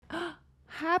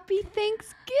Happy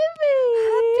Thanksgiving.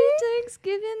 Happy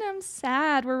Thanksgiving. I'm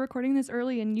sad. We're recording this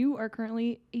early and you are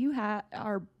bopping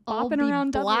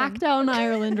around blacked Dublin. out in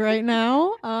Ireland right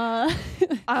now. Oh,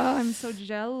 I'm so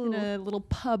jealous. In a little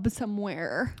pub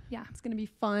somewhere. Yeah. It's going to be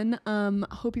fun.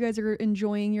 Hope you guys are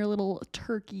enjoying your little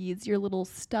turkeys, your little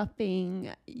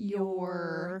stuffing,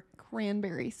 your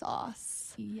cranberry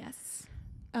sauce. Yes.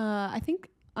 I think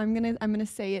I'm gonna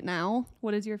say it now.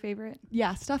 What is your favorite?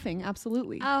 Yeah, stuffing,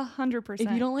 absolutely. 100%.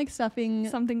 If you don't like stuffing,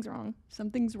 something's wrong.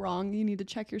 something's wrong. You need to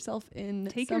check yourself in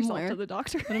Take somewhere. yourself to the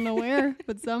doctor. I don't know where,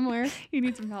 but somewhere. You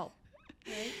need some help.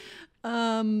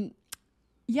 Right?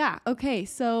 Yeah, okay.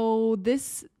 So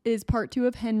this is part 2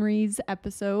 of Henry's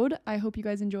episode. I hope you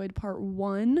guys enjoyed part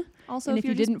 1. Also, and if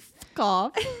you didn't fuck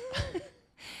off.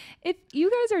 If you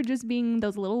guys are just being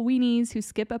those little weenies who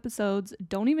skip episodes,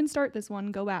 don't even start this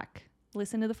one. Go back.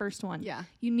 Listen to the first one. Yeah.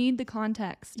 You need the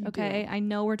context, You okay? do. I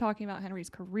know we're talking about Henry's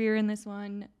career in this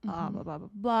one, blah, blah, blah,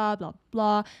 blah, blah,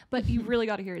 blah, but you really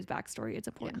got to hear his backstory. It's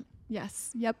important. Yeah.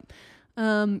 Yes. Yep.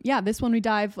 This one we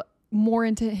dive more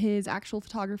into his actual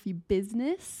photography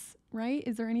business, right?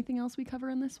 Is there anything else we cover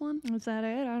in this one? Is that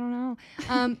it? I don't know.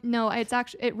 No,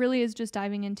 it really is just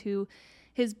diving into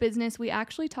his business. We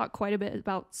actually talk quite a bit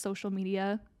about social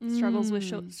media, struggles with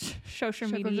social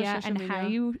media and how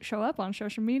you show up on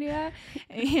social media.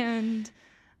 And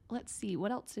let's see,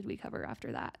 what else did we cover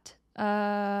after that?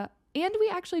 And we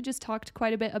actually just talked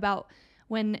quite a bit about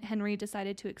when Henry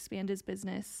decided to expand his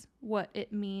business, what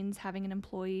it means having an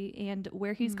employee and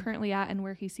where he's currently at and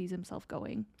where he sees himself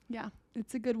going. Yeah,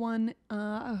 it's a good one.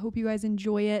 I hope you guys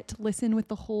enjoy it. Listen with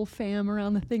the whole fam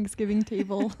around the Thanksgiving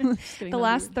table. The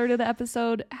last third of the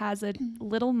episode has a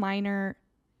little minor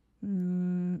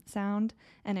sound,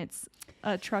 and it's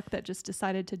a truck that just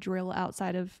decided to drill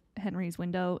outside of Henry's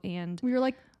window, and we were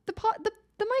like, the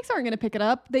mics aren't going to pick it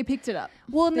up. They picked it up.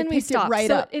 Well, and then we stopped. Right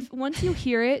so up. If once you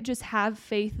hear it, just have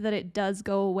faith that it does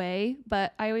go away.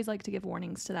 But I always like to give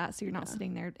warnings to that, so you're not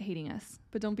sitting there hating us.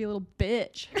 But don't be a little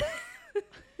bitch.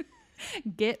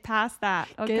 Get past that.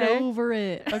 Okay? Get over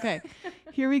it. Okay.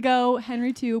 Here we go.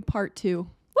 Henry 2, part 2.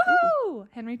 Woohoo!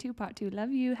 Henry 2, part 2.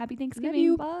 Love you. Happy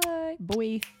Thanksgiving. Love you. Bye.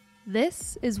 Boy.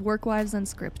 This is Work Wives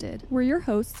Unscripted. We're your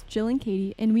hosts, Jill and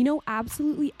Katie, and we know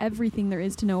absolutely everything there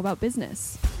is to know about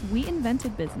business. We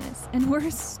invented business, and we're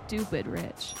stupid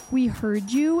rich. We heard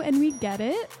you, and we get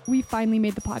it. We finally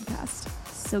made the podcast.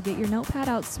 So get your notepad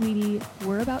out, sweetie.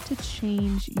 We're about to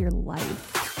change your life.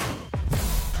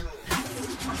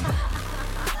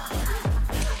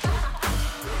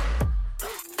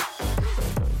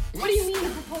 What do you mean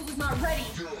the proposal's not ready?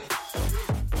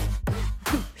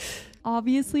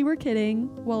 Obviously, we're kidding.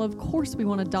 Well, of course we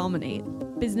want to dominate.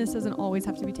 Business doesn't always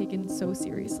have to be taken so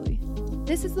seriously.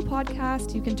 This is the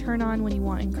podcast you can turn on when you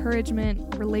want encouragement,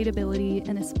 relatability,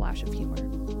 and a splash of humor.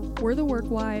 We're the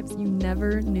work wives you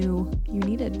never knew you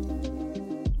needed.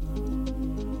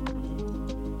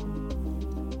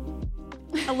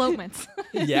 Elopements.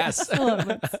 Yes.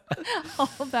 Elopements.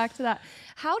 All back to that.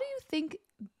 How do you think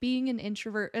being an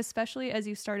introvert, especially as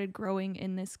you started growing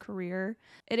in this career,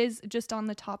 it is just on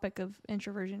the topic of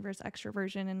introversion versus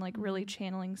extroversion and like really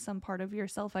channeling some part of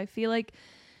yourself. I feel like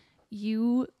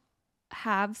you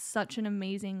have such an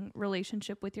amazing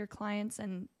relationship with your clients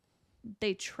and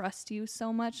they trust you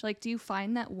so much. Like, do you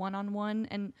find that one-on-one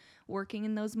and working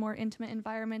in those more intimate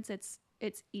environments, it's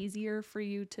easier for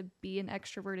you to be an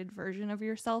extroverted version of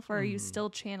yourself, or are you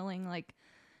still channeling like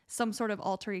some sort of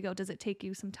alter ego? Does it take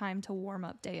you some time to warm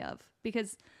up day of?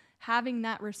 Because having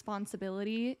that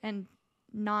responsibility and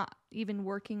not even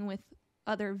working with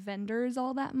other vendors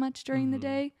all that much during the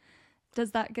day,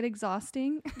 does that get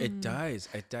exhausting? It does.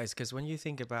 Because when you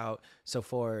think about, so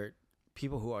for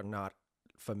people who are not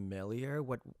familiar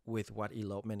with what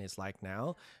elopement is like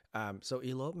now, so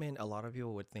elopement, a lot of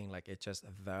people would think like it's just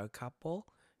the couple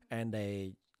and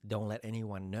they don't let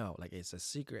anyone know, like it's a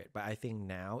secret. But I think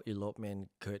now elopement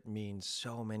could mean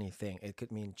so many things. It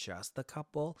could mean just the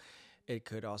couple. It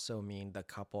could also mean the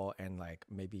couple and like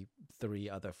maybe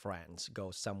 3 other friends go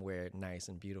somewhere nice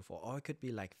and beautiful. Or it could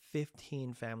be like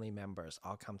 15 family members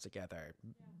all come together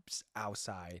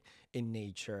outside in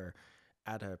nature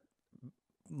at a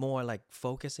more like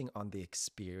focusing on the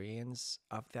experience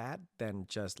of that than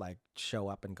just like show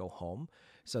up and go home.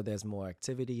 So there's more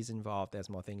activities involved. There's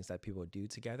more things that people do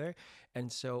together. And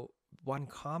so one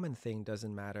common thing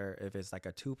doesn't matter if it's like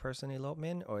a 2-person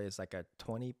elopement or it's like a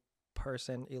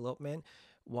 20-person elopement.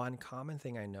 One common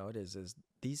thing I notice is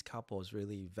these couples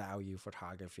really value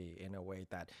photography in a way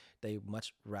that they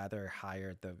much rather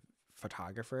hire the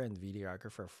photographer and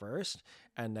videographer first,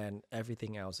 and then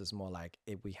everything else is more like,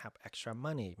 if we have extra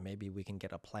money, maybe we can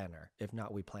get a planner. If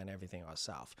not, we plan everything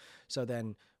ourselves. So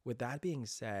then with that being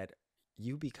said,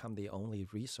 you become the only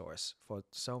resource for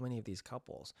so many of these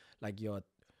couples. Like, you're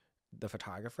the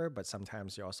photographer, but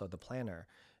sometimes you're also the planner.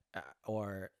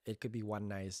 Or it could be one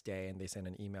nice day and they send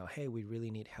an email, hey, we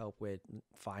really need help with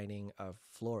finding a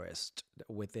florist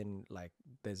within like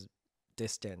this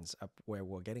distance of where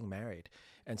we're getting married.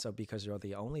 And so because you're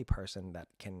the only person that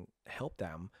can help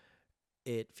them,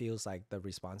 it feels like the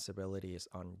responsibility is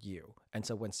on you. And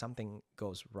so when something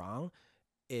goes wrong,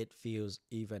 it feels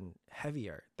even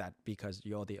heavier, that because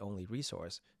you're the only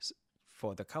resource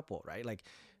for the couple, right? Like,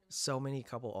 so many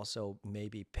couple also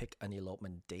maybe pick an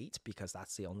elopement date because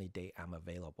that's the only date I'm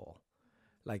available.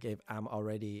 Like, if I'm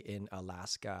already in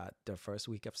Alaska the first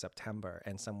week of September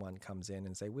and someone comes in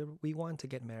and say, we want to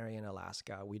get married in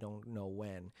Alaska, we don't know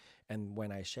when. And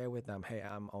when I share with them, hey,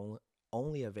 I'm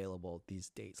only available these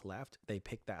dates left, they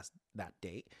pick that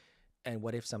date. And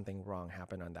what if something wrong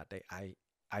happened on that day?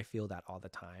 I feel that all the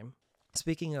time.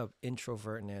 Speaking of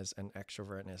introvertness and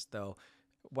extrovertness, though,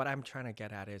 what I'm trying to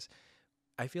get at is,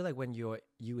 I feel like when you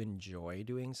enjoy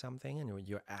doing something and when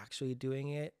you're actually doing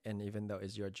it, and even though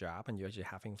it's your job and you're actually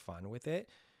having fun with it,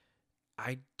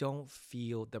 I don't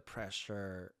feel the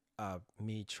pressure of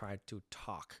me trying to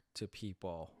talk to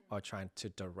people or trying to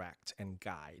direct and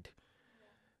guide.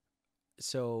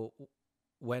 So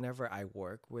whenever I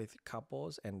work with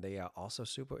couples and they are also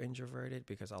super introverted,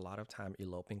 because a lot of time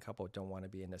eloping couple don't want to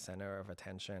be in the center of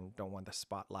attention, don't want the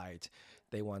spotlight.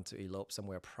 They want to elope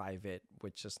somewhere private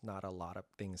with just not a lot of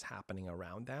things happening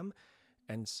around them.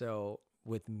 And so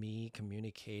with me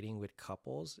communicating with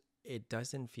couples, it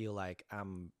doesn't feel like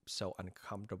I'm so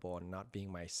uncomfortable and not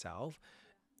being myself.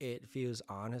 It feels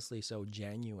honestly so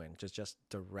genuine, just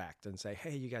direct and say,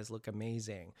 hey, you guys look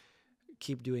amazing.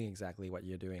 Keep doing exactly what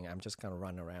you're doing. I'm just gonna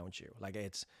run around you. Like,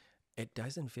 it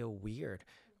doesn't feel weird.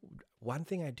 One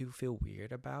thing I do feel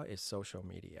weird about is social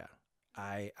media.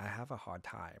 I have a hard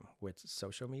time with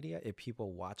social media. If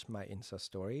people watch my Insta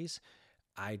stories,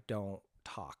 I don't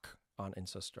talk on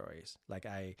Insta stories. Like,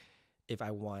 if I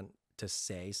want to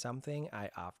say something, I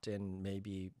often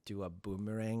maybe do a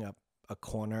boomerang up a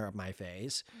corner of my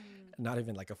face, not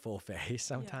even like a full face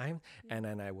sometimes. And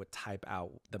then I would type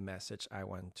out the message I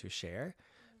want to share.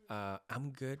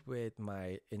 I'm good with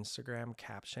my Instagram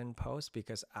caption post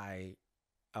because a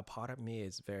part of me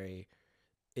is very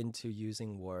into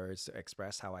using words to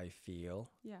express how I feel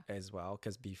as well.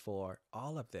 Because before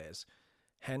all of this,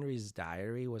 Henry's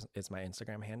Diary is my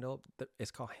Instagram handle.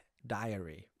 It's called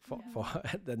Diary for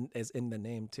is in the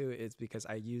name too. It's because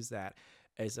I use that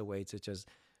as a way to just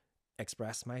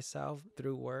express myself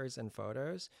through words and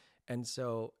photos. And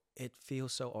so it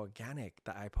feels so organic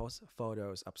that I post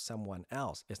photos of someone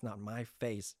else. It's not my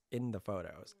face in the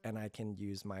photos, and I can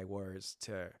use my words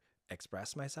to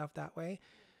express myself that way.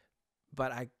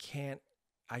 But I can't,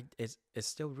 it's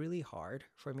still really hard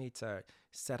for me to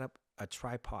set up a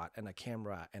tripod and a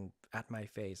camera and at my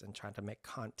face and try to make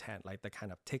content like the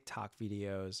kind of TikTok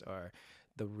videos or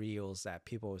the reels that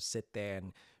people sit there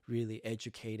and really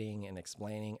educating and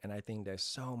explaining. And I think there's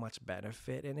so much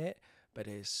benefit in it, but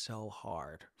it is so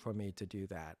hard for me to do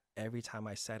that. Every time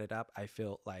I set it up, I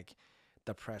feel like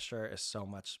the pressure is so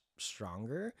much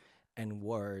stronger and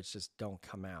words just don't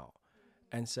come out.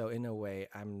 And so in a way,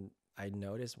 I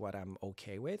notice what I'm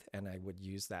okay with, and I would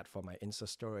use that for my Insta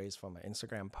stories, for my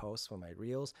Instagram posts, for my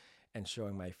reels, and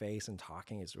showing my face and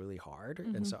talking is really hard.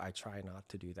 And so I try not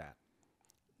to do that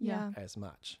as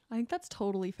much. I think that's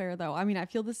totally fair though. I mean, I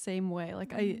feel the same way.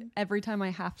 Like every time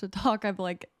I have to talk, I'm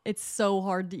like, it's so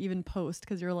hard to even post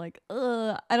because you're like,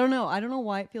 I don't know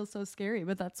why it feels so scary,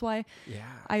 but that's why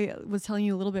I was telling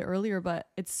you a little bit earlier, but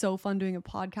it's so fun doing a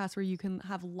podcast where you can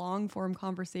have long form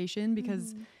conversation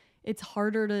because it's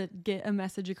harder to get a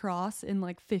message across in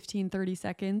like 15-30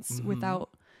 seconds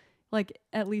without, like,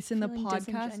 at least in the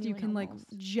podcast you can like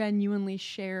genuinely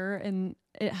share, and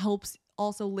it helps.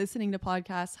 Also, listening to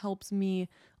podcasts helps me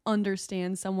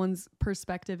understand someone's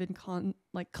perspective and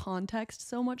context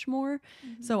so much more.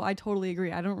 So I totally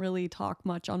agree. I don't really talk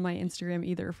much on my Instagram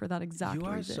either for that exact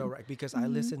reason. You are so right, because I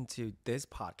listen to this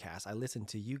podcast, I listen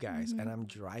to you guys, and I'm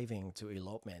driving to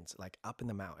elopements, like up in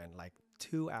the mountain, like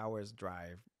 2 hours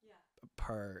drive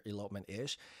per elopement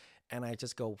ish. And I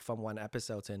just go from one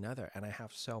episode to another, and I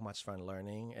have so much fun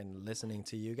learning and listening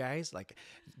to you guys. Like,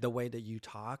 the way that you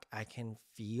talk, I can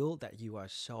feel that you are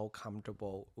so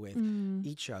comfortable with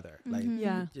each other. Like,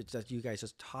 you guys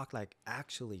just talk like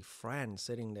actually friends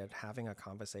sitting there having a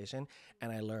conversation.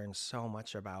 And I learned so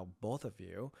much about both of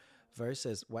you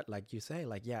versus what, like you say,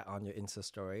 like, yeah, on your Insta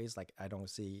stories, like I don't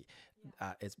see,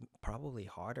 it's probably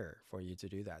harder for you to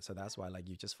do that. So that's why like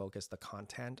you just focus the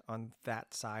content on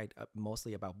that side,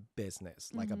 mostly about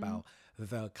business, like about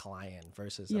the client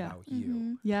versus about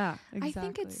you. Yeah, exactly. I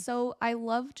think it's so, I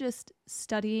love just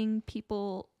studying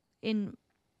people in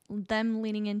them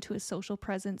leaning into a social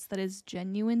presence that is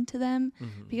genuine to them,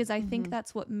 because I think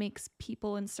that's what makes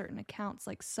people in certain accounts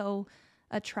like so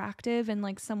attractive and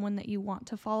like someone that you want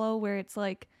to follow, where it's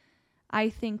like, I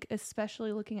think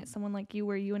especially looking at someone like you,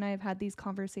 where you and I have had these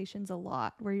conversations a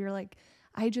lot, where you're like,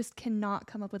 I just cannot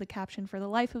come up with a caption for the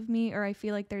life of me, or I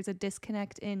feel like there's a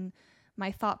disconnect in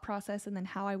my thought process and then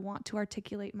how I want to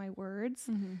articulate my words,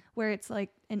 where it's like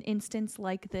an instance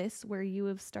like this where you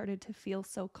have started to feel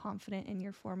so confident in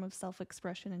your form of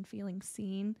self-expression and feeling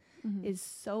seen is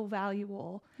so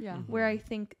valuable. Yeah. Where I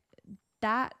think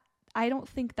that, I don't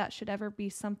think that should ever be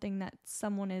something that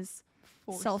someone is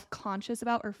self-conscious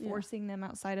about or forcing them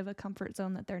outside of a comfort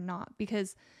zone that they're not,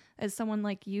 because as someone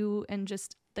like you and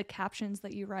just the captions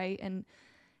that you write and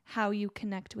how you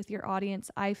connect with your audience,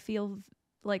 I feel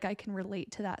like I can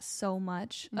relate to that so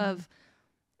much of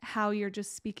how you're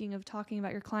just speaking of talking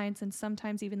about your clients. And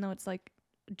sometimes even though it's like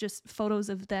just photos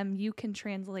of them, you can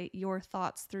translate your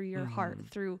thoughts through your heart,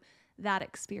 through that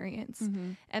experience.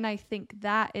 And I think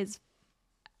that is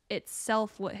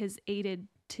itself what has aided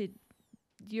to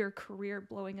your career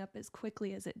blowing up as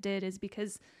quickly as it did, is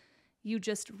because you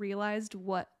just realized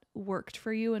what worked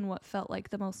for you and what felt like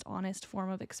the most honest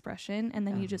form of expression. And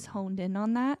then you just honed in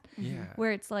on that.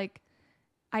 Where it's like,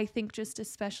 I think just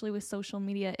especially with social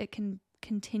media, it can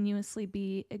continuously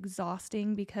be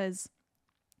exhausting because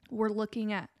we're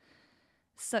looking at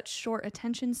such short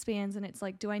attention spans, and it's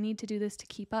like, do I need to do this to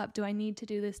keep up? Do I need to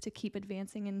do this to keep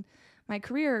advancing in my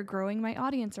career or growing my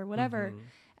audience or whatever?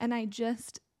 And I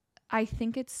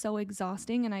think it's so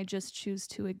exhausting, and I just choose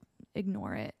to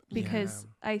ignore it, because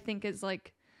I think it's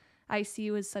like, I see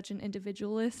you as such an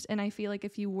individualist, and I feel like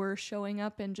if you were showing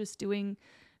up and just doing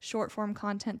short form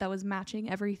content that was matching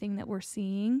everything that we're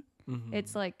seeing,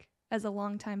 it's like, as a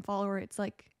longtime follower, it's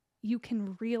like you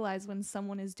can realize when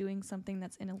someone is doing something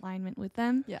that's in alignment with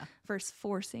them versus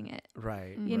forcing it.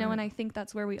 You know, and I think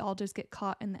that's where we all just get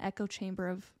caught in the echo chamber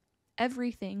of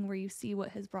everything, where you see what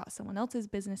has brought someone else's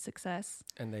business success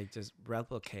and they just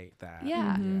replicate that.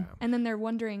 And then they're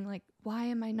wondering like, why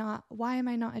am I not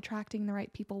attracting the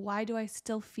right people? Why do I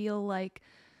still feel like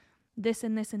this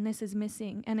and this and this is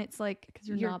missing? And it's like, because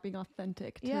you're not being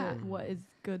authentic to what is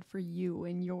good for you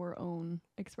in your own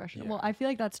expression. Well, I feel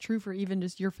like that's true for even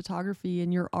just your photography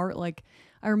and your art. Like,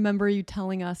 I remember you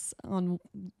telling us on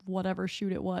whatever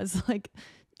shoot it was, like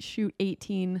shoot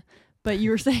 18, but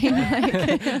you were saying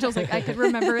like, Angel's like, I could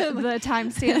remember the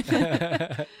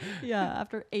timestamp.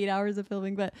 After 8 hours of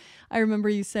filming. But I remember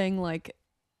you saying like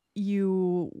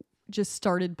you just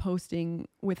started posting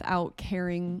without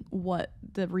caring what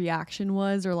the reaction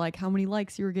was or like how many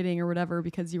likes you were getting or whatever,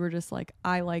 because you were just like,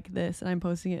 I like this and I'm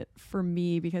posting it for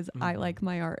me because I like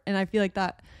my art. And I feel like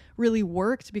that really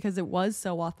worked because it was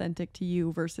so authentic to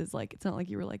you, versus like, it's not like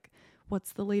you were like,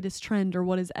 what's the latest trend or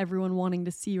what is everyone wanting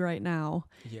to see right now?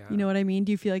 You know what I mean?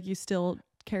 Do you feel like you still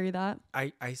carry that?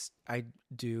 I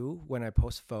do when I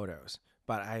post photos,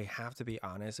 but I have to be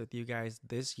honest with you guys,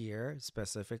 this year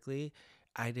specifically,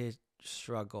 I did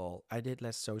struggle. I did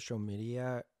let social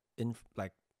media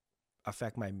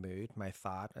affect my mood, my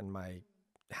thought, and my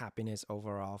happiness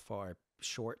overall for a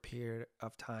short period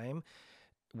of time.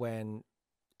 When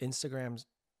Instagram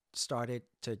started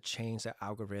to change the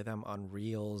algorithm on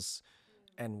Reels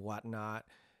and whatnot,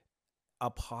 a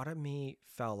part of me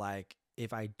felt like,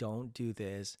 if I don't do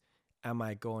this, am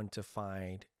I going to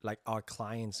find, like, are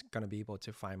clients going to be able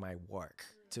to find my work,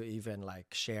 to even like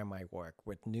share my work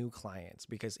with new clients?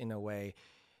 Because in a way,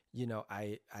 you know,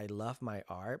 I love my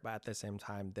art, but at the same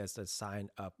time, there's a sign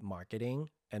of marketing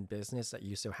and business that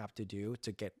you still have to do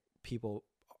to get people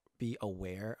be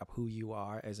aware of who you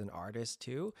are as an artist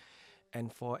too.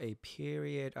 And for a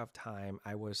period of time,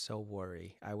 I was so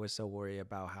worried. I was so worried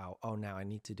about how, oh, now I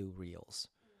need to do Reels.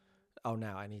 Oh,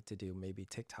 now I need to do maybe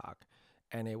TikTok.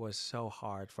 And it was so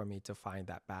hard for me to find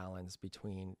that balance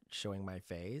between showing my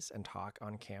face and talk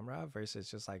on camera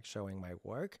versus just like showing my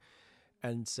work.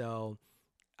 And so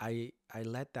I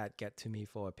let that get to me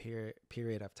for a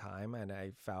period of time, and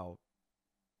I felt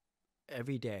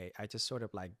every day I just sort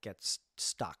of like get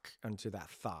stuck into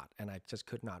that thought, and I just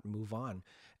could not move on.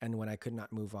 And when I could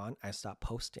not move on, I stopped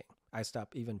posting. I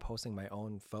stopped even posting my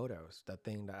own photos, the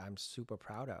thing that I'm super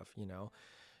proud of, you know.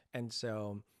 And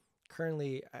so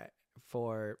currently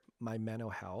for my mental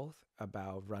health,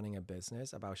 about running a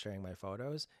business, about sharing my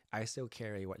photos, I still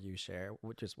carry what you share,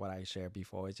 which is what I shared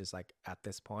before. It's just like at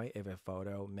this point, if a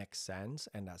photo makes sense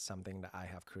and that's something that I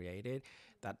have created,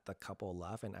 that the couple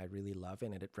love and I really love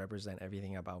it, and it represents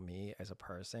everything about me as a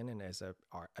person and as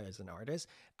an artist,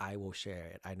 I will share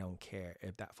it. I don't care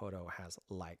if that photo has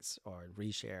likes or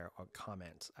reshare or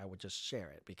comments. I would just share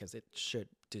it because it should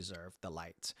deserve the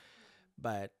likes.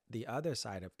 But the other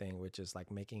side of thing, which is like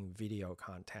making video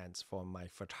contents for my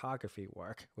photography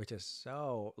work, which is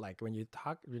so like when you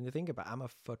think about, I'm a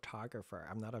photographer,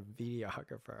 I'm not a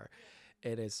videographer.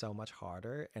 It is so much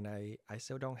harder, and I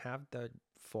still don't have the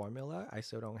formula. I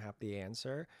still don't have the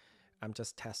answer. I'm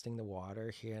just testing the water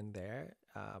here and there.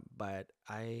 But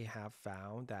I have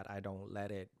found that I don't let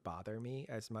it bother me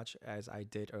as much as I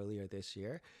did earlier this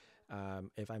year.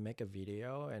 If I make a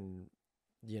video and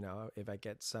if I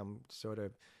get some sort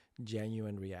of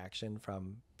genuine reaction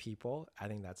from people, I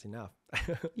think that's enough.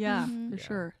 Yeah, for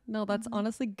sure. No, that's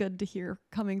honestly good to hear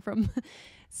coming from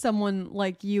someone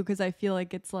like you, because I feel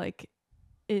like it's like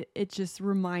it just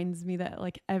reminds me that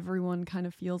like everyone kind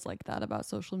of feels like that about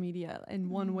social media in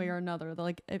one way or another.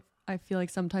 Like I feel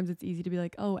like sometimes it's easy to be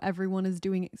like, oh, everyone is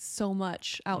doing so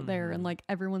much out there, and like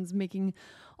everyone's making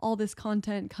all this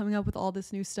content, coming up with all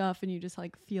this new stuff, and you just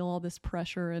like feel all this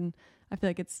pressure. And I feel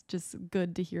like it's just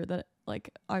good to hear that,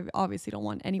 like, I obviously don't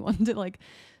want anyone to like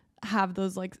have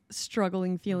those like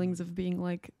struggling feelings of being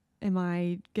like,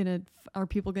 are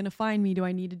people gonna find me? Do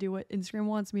I need to do what Instagram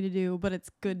wants me to do? But it's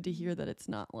good to hear that it's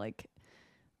not like,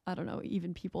 I don't know,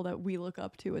 even people that we look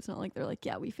up to, it's not like they're like,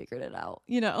 yeah, we figured it out,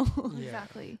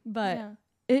 Exactly. But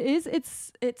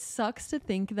it sucks to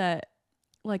think that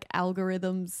like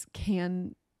algorithms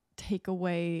can take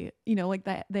away, like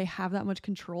that they have that much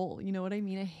control. You know what I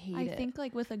mean? I hate it. I think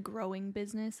like with a growing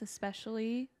business,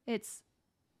 especially,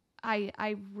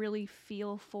 I really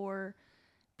feel for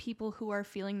people who are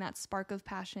feeling that spark of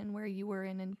passion where you were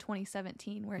in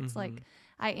 2017, where it's like,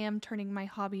 I am turning my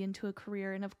hobby into a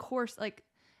career. And of course, like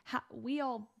we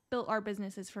all built our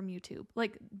businesses from YouTube,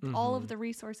 like all of the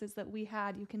resources that we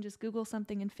had, you can just Google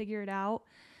something and figure it out.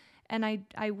 And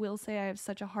I will say I have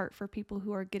such a heart for people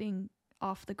who are getting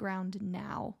off the ground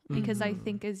now, because I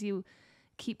think as you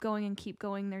keep going,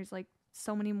 there's like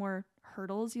so many more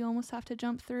hurdles you almost have to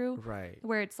jump through, right?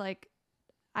 Where it's like,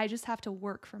 I just have to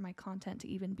work for my content to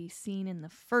even be seen in the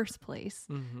first place,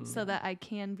 so that I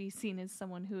can be seen as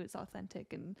someone who is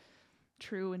authentic and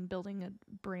true and building a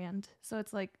brand. So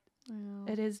it's like,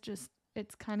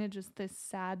 it's kind of just this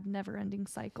sad, never ending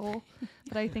cycle.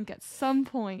 But I think at some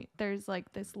point there's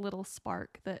like this little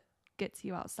spark that gets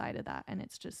you outside of that. And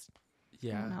it's just, I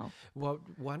don't know. Well,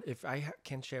 if I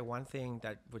can share one thing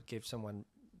that would give someone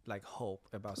like hope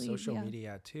about social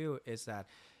media too, is that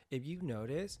if you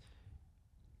notice,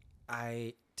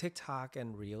 TikTok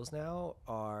and Reels now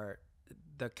are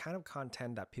the kind of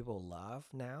content that people love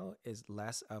now is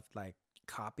less of like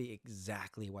copy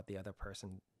exactly what the other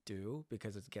person do,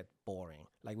 because it gets boring.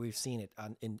 Like we've seen it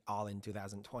in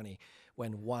 2020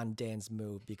 when one dance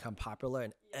move become popular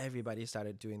and everybody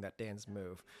started doing that dance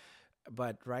move.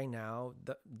 But right now,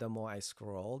 the more I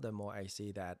scroll, the more I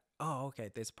see that, oh, okay,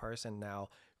 this person now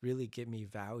really give me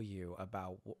value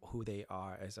about who they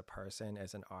are as a person,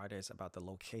 as an artist, about the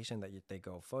location that they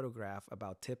go photograph,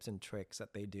 about tips and tricks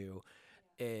that they do.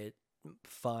 It's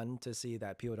fun to see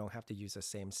that people don't have to use the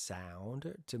same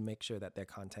sound to make sure that their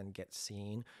content gets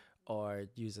seen, or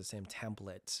use the same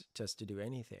templates just to do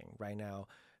anything. Right now,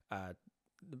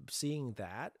 seeing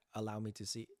that allow me to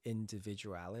see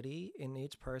individuality in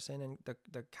each person and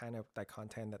the kind of the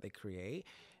content that they create.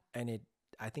 And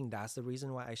I think that's the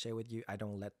reason why I share with you, I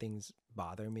don't let things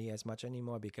bother me as much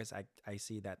anymore, because I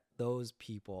see that those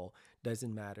people,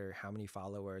 doesn't matter how many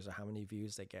followers or how many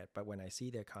views they get, but when I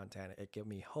see their content, it gives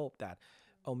me hope that,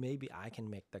 oh, maybe I can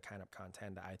make the kind of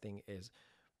content that I think is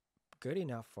good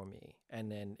enough for me.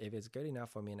 And then if it's good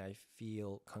enough for me and I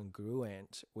feel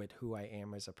congruent with who I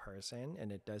am as a person,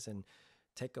 and it doesn't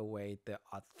take away the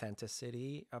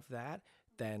authenticity of that,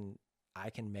 then I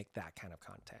can make that kind of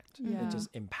content. It just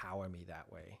empower me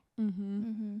that way.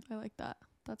 I like that.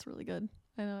 That's really good.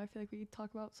 I know, I feel like we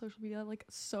talk about social media like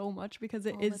so much, because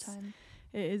it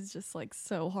is just like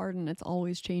so hard, and it's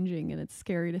always changing, and it's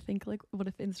scary to think like, what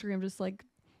if Instagram just like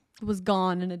was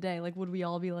gone in a day? Like, would we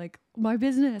all be like, my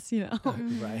business,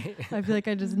 Right. I feel like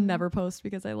I just never post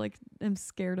because I like am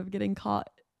scared of getting caught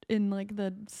in like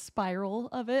the spiral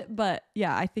of it. But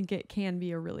yeah, I think it can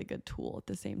be a really good tool at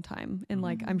the same time. And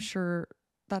like, I'm sure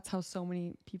that's how so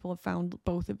many people have found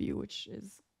both of you, which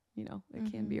is,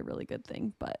 it can be a really good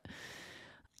thing. But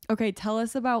okay, tell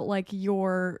us about like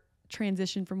your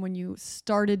transition from when you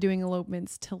started doing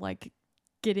elopements to like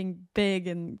getting big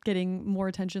and getting more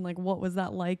attention? Like, what was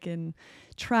that like, and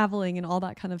traveling and all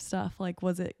that kind of stuff? Like,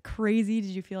 was it crazy? Did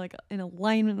you feel like in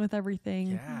alignment with everything?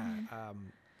 Yeah.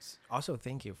 Also,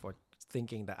 thank you for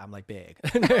thinking that I'm like big.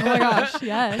 Oh my gosh,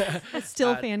 yes. It's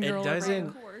still fangirl.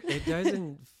 It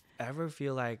doesn't ever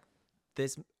feel like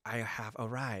this. I have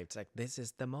arrived. Like, this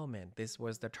is the moment. This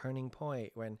was the turning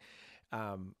point when,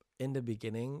 in the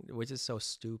beginning, which is so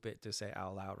stupid to say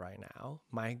out loud right now,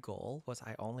 my goal was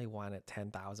I only wanted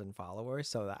 10,000 followers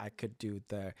so that I could do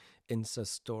the Insta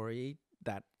story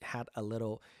that had a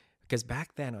little. Because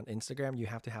back then on Instagram, you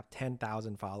have to have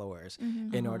 10,000 followers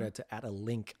in order to add a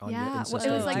link on your Insta story.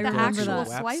 It was like to the go actual to a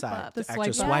swipe website, up. the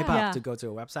actual swipe up to go to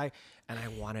a website. And I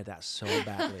wanted that so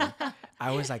badly.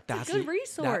 I was like, that's a good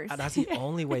resource. That's the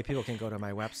only way people can go to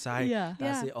my website. Yeah.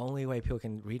 That's the only way people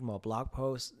can read more blog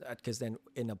posts. Because then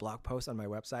in a blog post on my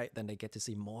website, then they get to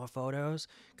see more photos.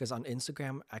 Because on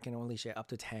Instagram, I can only share up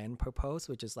to 10 per post,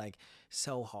 which is like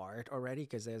so hard already.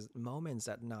 Because there's moments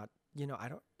that not, I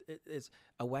don't. It's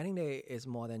a wedding day is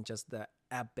more than just the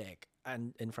epic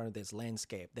and in front of this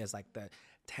landscape. There's like the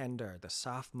tender, the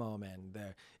soft moment,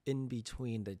 the in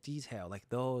between, the detail. Like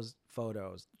those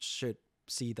photos should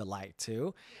see the light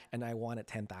too. And I wanted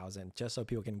 10,000 just so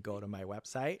people can go to my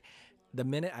website. The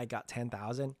minute I got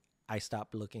 10,000, I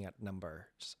stopped looking at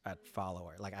numbers at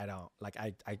follower. Like I don't like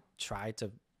I try to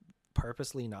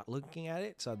purposely not looking at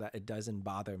it so that it doesn't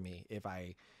bother me if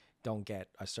I don't get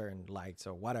a certain likes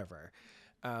or whatever.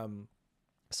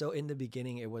 So in the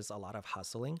beginning, it was a lot of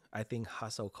hustling. I think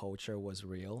hustle culture was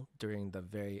real during the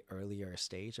very earlier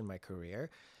stage in my career.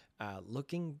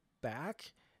 Looking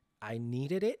back, I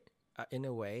needed it in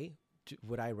a way.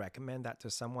 Would I recommend that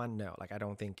to someone? No, like I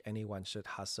don't think anyone should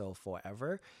hustle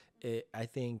forever. I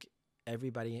think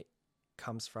everybody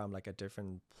comes from like a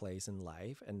different place in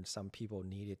life, and some people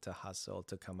needed to hustle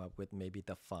to come up with maybe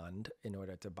the fund in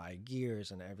order to buy gears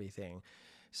and everything.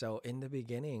 So in the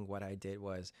beginning, what I did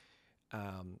was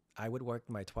I would work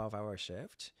my 12-hour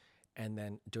shift, and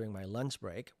then during my lunch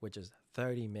break, which is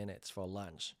 30 minutes for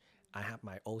lunch, I have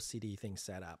my OCD thing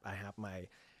set up. I have my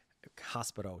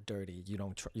hospital dirty.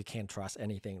 You can't trust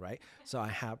anything, right? So I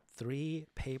have 3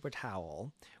 paper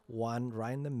towel, one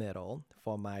right in the middle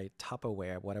for my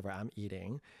Tupperware, whatever I'm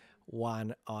eating,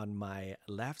 one on my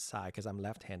left side because I'm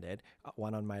left-handed,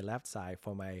 one on my left side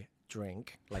for my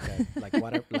drink, like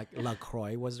water, like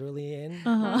LaCroix was really in.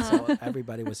 So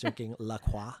everybody was drinking La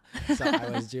Croix. So I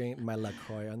was doing my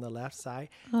LaCroix on the left side,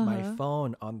 my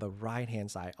phone on the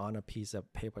right-hand side on a piece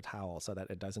of paper towel so that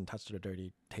it doesn't touch the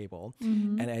dirty table.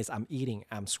 And as I'm eating,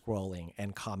 I'm scrolling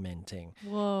and commenting.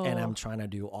 Whoa. And I'm trying to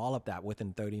do all of that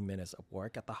within 30 minutes of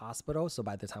work at the hospital. So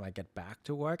by the time I get back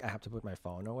to work, I have to put my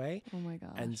phone away. Oh my gosh.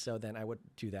 And so then I would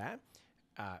do that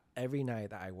every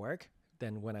night that I work.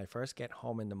 Then when I first get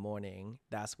home in the morning,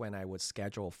 that's when I would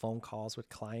schedule phone calls with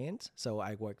clients. So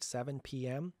I worked 7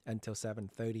 p.m. until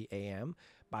 7:30 a.m.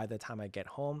 By the time I get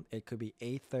home, it could be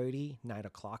 8:30, 9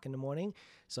 o'clock in the morning.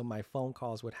 So my phone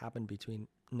calls would happen between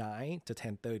 9 to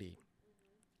 10:30.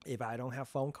 If I don't have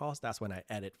phone calls, that's when I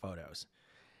edit photos.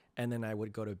 And then I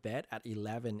would go to bed at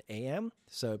 11 a.m.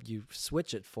 So if you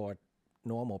switch it for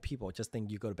normal people, just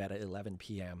think you go to bed at 11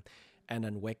 p.m. and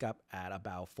then wake up at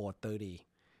about 4:30.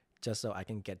 Just so I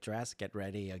can get dressed, get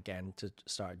ready again to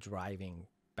start driving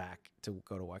back to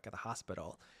go to work at the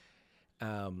hospital.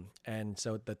 And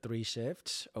so the 3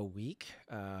 shifts a week,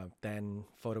 then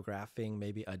photographing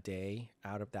maybe a day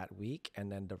out of that week.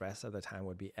 And then the rest of the time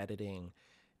would be editing,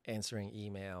 answering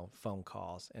email, phone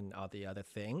calls, and all the other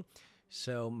thing.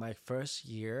 So my first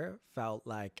year felt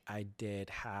like I did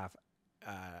have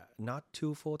not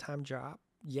 2 full-time job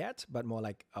yet, but more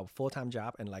like a full-time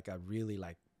job and like a really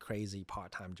like crazy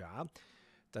part-time job.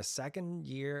 The second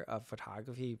year of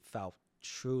photography felt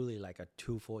truly like a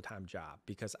 2 full-time job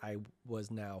because I was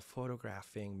now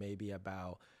photographing maybe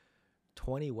about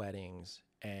 20 weddings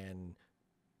and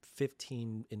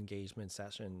 15 engagement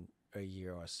sessions a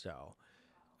year or so.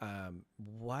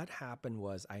 What happened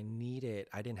was I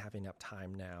didn't have enough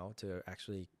time now to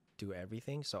actually do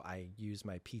everything. So I used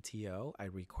my PTO, I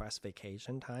request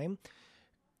vacation time,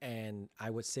 and I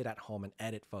would sit at home and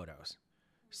edit photos.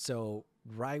 So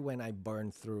right when I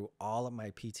burned through all of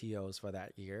my PTOs for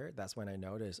that year, that's when I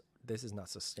noticed this is not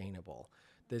sustainable.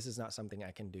 This is not something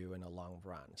I can do in a long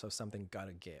run. So something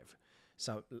gotta give.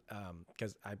 So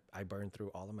because I burned through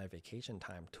all of my vacation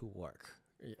time to work.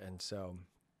 And so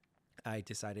I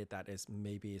decided that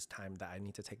maybe it's time that I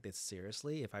need to take this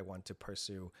seriously if I want to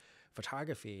pursue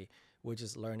photography, which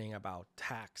is learning about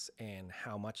tax and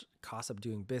how much cost of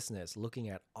doing business, looking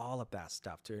at all of that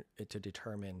stuff to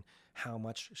determine how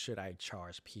much should I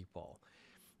charge people.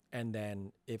 And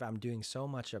then if I'm doing so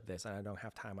much of this and I don't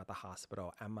have time at the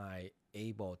hospital, am I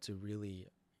able to really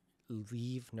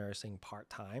leave nursing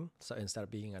part-time? So instead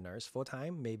of being a nurse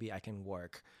full-time, maybe I can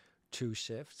work 2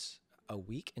 shifts a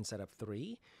week instead of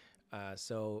 3.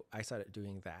 So I started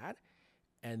doing that.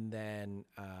 And then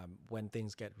when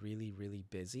things get really, really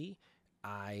busy,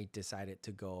 I decided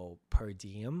to go per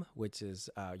diem, which is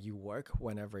you work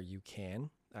whenever you can.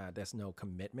 There's no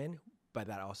commitment, but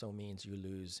that also means you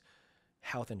lose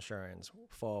health insurance,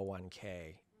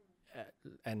 401k.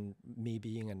 And me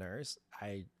being a nurse,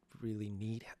 I really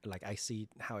need, like, I see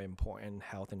how important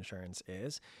health insurance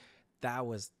is. That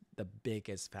was the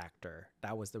biggest factor.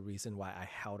 That was the reason why I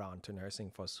held on to nursing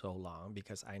for so long,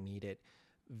 because I needed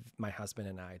my husband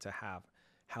and I to have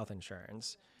health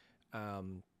insurance.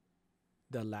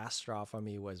 The last straw for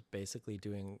me was basically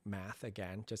doing math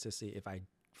again, just to see if I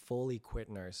fully quit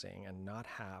nursing and not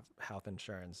have health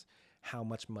insurance, how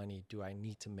much money do I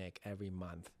need to make every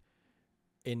month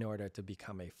in order to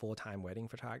become a full-time wedding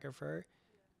photographer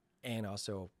and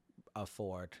also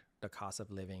afford the cost of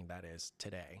living that is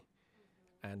today.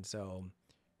 And so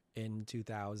in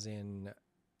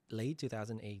late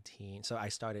 2018, so I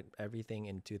started everything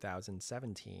in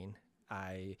 2017.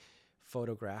 I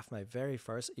photographed my very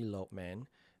first elopement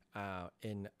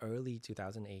in early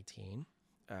 2018.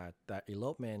 The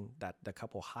elopement that the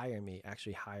couple hired me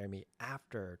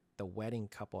after the wedding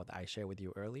couple that I shared with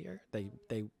you earlier.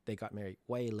 They got married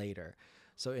way later.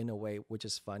 So in a way, which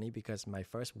is funny, because my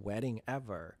first wedding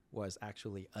ever was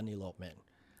actually an elopement.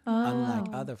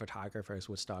 Unlike other photographers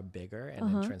would start bigger and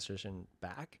then transition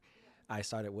back, I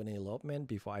started with an elopement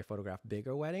before I photographed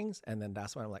bigger weddings. And then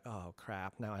that's when I'm like, oh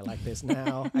crap, now I like this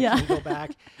now. I can't go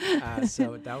back.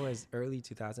 So that was early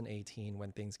 2018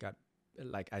 when things got,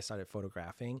 like, I started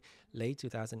photographing. Late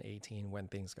 2018 when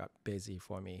things got busy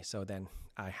for me. So then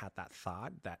I had that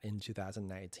thought that in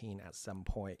 2019 at some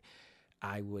point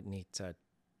I would need to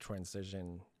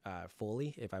transition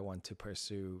fully if I want to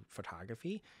pursue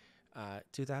photography.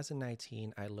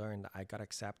 2019, I learned I got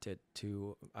accepted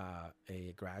to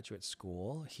a graduate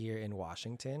school here in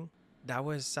Washington. That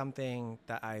was something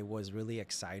that I was really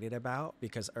excited about,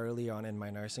 because early on in my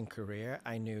nursing career,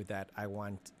 I knew that I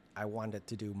wanted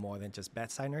to do more than just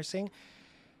bedside nursing.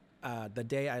 The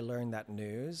day I learned that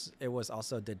news, it was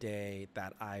also the day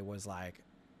that I was like,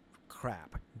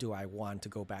 crap, do I want to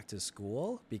go back to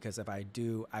school? Because if I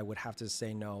do, I would have to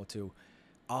say no to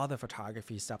all the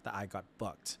photography stuff that I got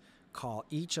booked. Call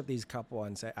each of these couple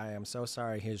and say, I am so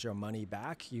sorry, here's your money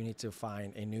back. You need to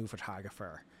find a new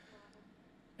photographer.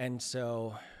 And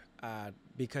so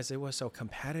because it was so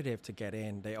competitive to get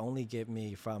in, they only give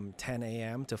me from 10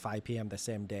 a.m. to 5 p.m. the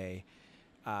same day.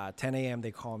 10 a.m.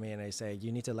 they call me and they say,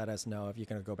 you need to let us know if you're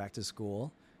going to go back to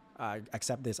school,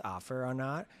 accept this offer or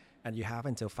not. And you have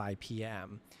until 5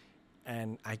 p.m.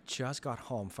 And I just got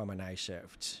home from a night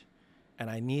shift and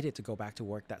I needed to go back to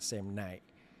work that same night.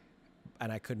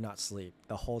 And I could not sleep.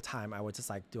 The whole time I was just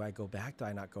like, do I go back? Do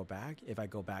I not go back? If I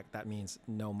go back, that means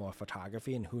no more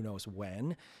photography and who knows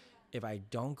when. If I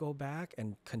don't go back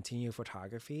and continue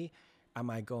photography,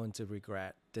 am I going to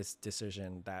regret this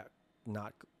decision that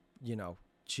not,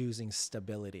 choosing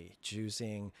stability,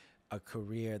 choosing a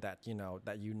career that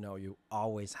you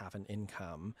always have an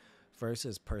income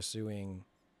versus pursuing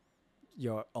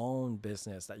your own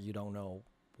business that you don't know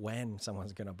when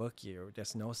someone's going to book you.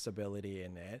 There's no stability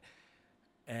in it.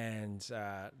 And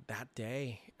that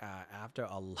day, after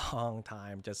a long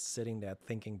time just sitting there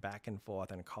thinking back and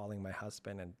forth and calling my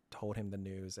husband and told him the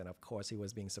news, and of course he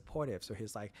was being supportive, so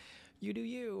he's like, you do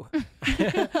you.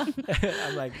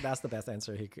 I'm like, that's the best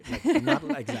answer he could, like, not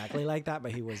exactly like that,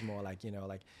 but he was more like,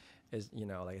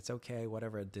 it's okay,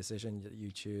 whatever decision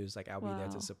you choose, like, I'll be there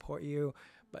to support you.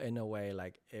 But in a way,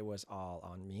 like, it was all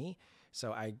on me.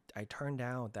 So I turned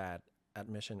down that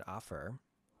admission offer,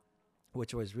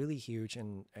 which was really huge.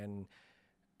 And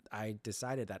I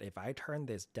decided that if I turn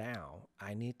this down,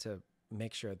 I need to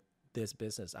make sure this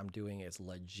business I'm doing is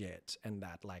legit and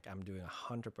that, like, I'm doing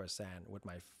 100% with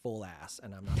my full ass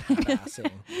and I'm not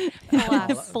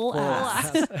half-assing. full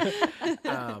ass.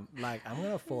 Like, I'm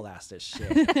going to full ass this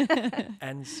shit.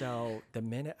 And so the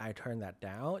minute I turn that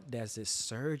down, there's this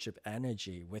surge of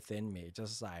energy within me,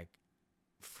 just like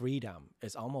freedom.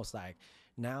 It's almost like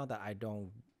now that I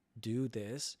don't do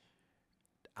this,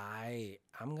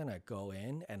 I'm going to go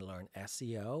in and learn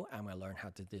SEO. I'm going to learn how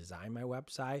to design my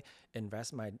website,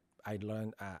 invest my I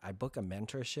learned, I booked a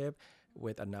mentorship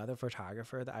with another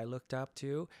photographer that I looked up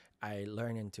to. I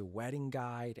learned into wedding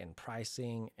guide and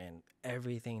pricing and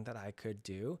everything that I could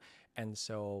do. And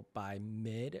so by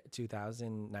mid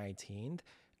 2019,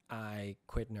 I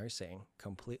quit nursing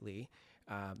completely.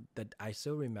 That I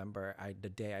still remember the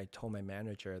day I told my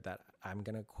manager that I'm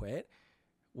gonna quit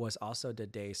was also the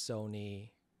day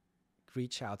Sony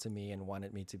reached out to me and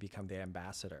wanted me to become the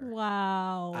ambassador.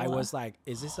 Wow. I was like,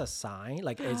 is this a sign?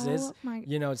 Like, is this,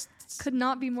 could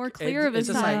not be more clear of a it's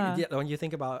just sign. like, when you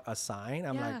think about a sign,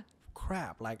 I'm like, Yeah.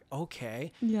 crap, like,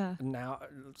 okay. Yeah. Now,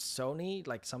 Sony,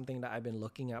 like something that I've been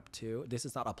looking up to. This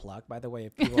is not a plug, by the way,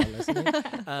 if people are listening.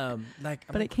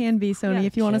 But it can be Sony.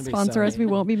 If you want to sponsor us, we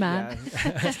won't be mad.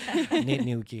 Yeah. Need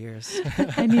new gears.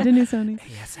 I need a new Sony.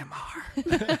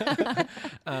 ASMR.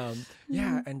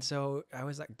 Yeah, and so I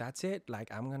was like, that's it.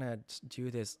 Like, I'm gonna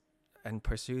do this and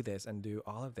pursue this and do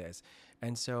all of this.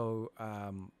 And so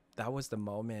that was the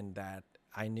moment that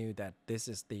I knew that this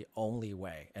is the only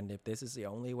way. And if this is the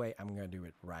only way, I'm gonna do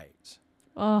it right.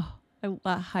 Oh,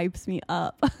 that hypes me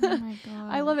up. Oh my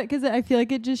God. I love it because I feel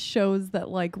like it just shows that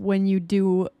like when you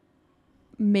do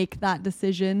make that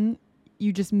decision,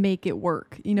 you just make it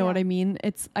work. You know what I mean?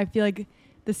 I feel like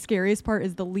the scariest part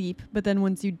is the leap, but then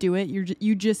once you do it,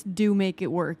 you just do make it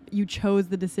work. You chose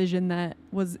the decision that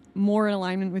was more in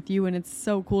alignment with you, and it's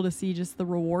so cool to see just the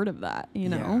reward of that, you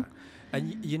know? Yeah.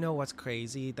 And you know what's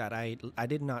crazy that I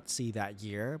did not see that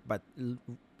year, but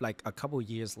like a couple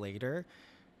years later,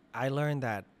 I learned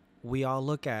that we all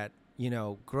look at,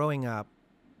 growing up,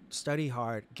 study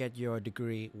hard, get your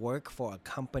degree, work for a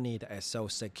company that is so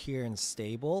secure and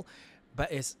stable, but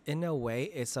it's in a way,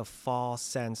 it's a false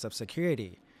sense of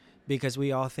security because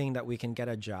we all think that we can get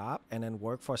a job and then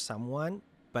work for someone,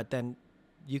 but then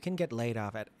you can get laid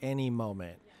off at any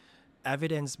moment.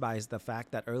 Evidenced by the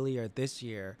fact that earlier this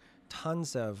year,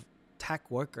 tons of tech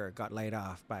worker got laid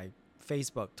off by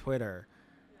Facebook, Twitter,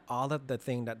 all of the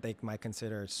things that they might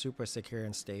consider super secure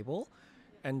and stable.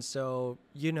 And so,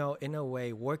 in a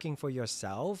way, working for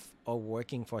yourself or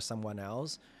working for someone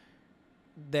else,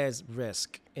 there's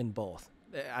risk in both.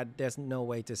 There's no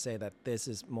way to say that this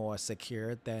is more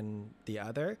secure than the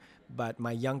other, but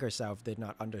my younger self did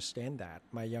not understand that.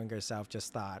 My younger self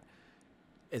just thought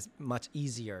it's much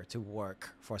easier to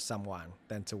work for someone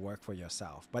than to work for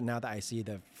yourself. But now that I see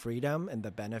the freedom and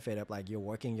the benefit of like you're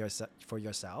working for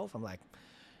yourself, I'm like,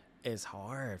 it's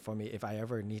hard for me. If I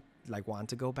ever want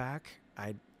to go back,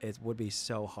 it would be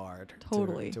so hard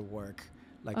to work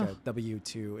like a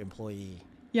W-2 employee.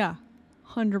 Yeah,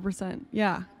 100%.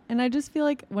 Yeah. And I just feel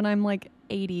like when I'm like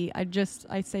 80,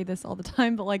 I say this all the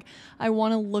time, but like I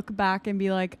want to look back and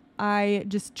be like, I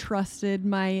just trusted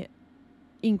my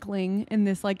inkling and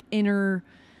this like inner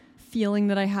feeling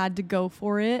that I had to go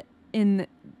for it. And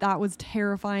that was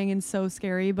terrifying and so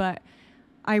scary, but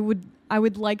I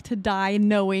would like to die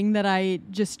knowing that I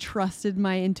just trusted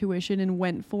my intuition and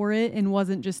went for it and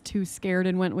wasn't just too scared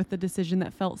and went with the decision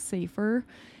that felt safer.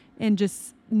 And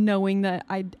just knowing that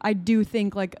I do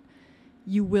think like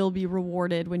you will be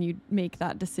rewarded when you make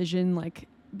that decision, like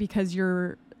because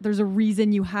there's a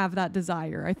reason you have that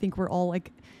desire. I think we're all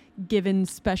like given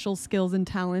special skills and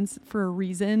talents for a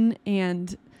reason,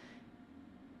 and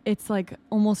it's like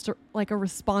almost like a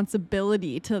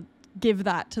responsibility to give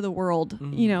that to the world,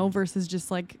 versus just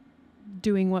like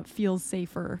doing what feels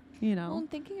safer, Well,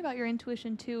 and thinking about your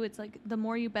intuition too, it's like the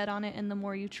more you bet on it and the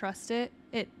more you trust it,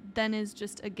 it then is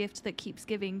just a gift that keeps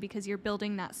giving because you're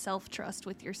building that self-trust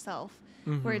with yourself,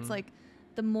 where it's like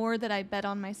the more that I bet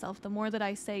on myself, the more that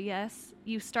I say yes,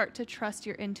 you start to trust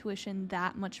your intuition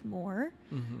that much more,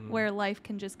 where life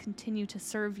can just continue to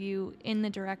serve you in the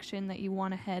direction that you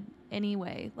want to head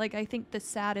anyway. Like, I think the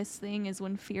saddest thing is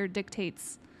when fear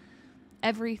dictates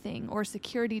everything or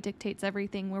security dictates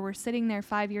everything, where we're sitting there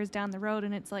 5 years down the road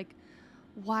and it's like,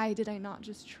 why did I not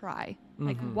just try?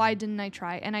 Like, why didn't I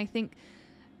try? And I think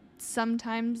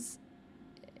sometimes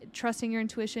trusting your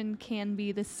intuition can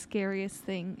be the scariest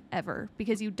thing ever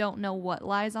because you don't know what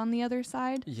lies on the other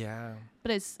side. Yeah.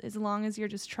 But as long as you're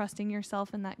just trusting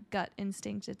yourself and that gut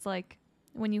instinct, it's like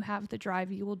when you have the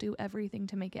drive, you will do everything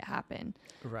to make it happen.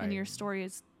 Right. And your story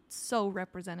is so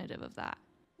representative of that.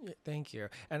 Yeah, thank you.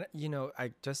 And,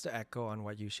 I just to echo on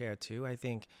what you shared too, I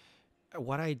think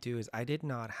what I do is I did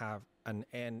not have an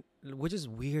end, which is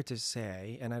weird to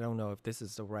say. And I don't know if this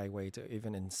is the right way to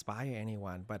even inspire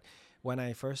anyone. But when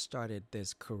I first started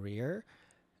this career,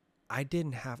 I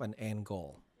didn't have an end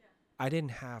goal. Yeah. I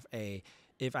didn't have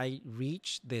if I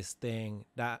reach this thing,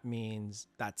 that means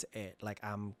that's it. Like,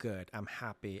 I'm good. I'm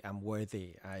happy. I'm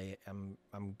worthy.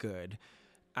 I'm good.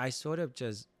 I sort of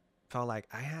just felt like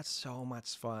I had so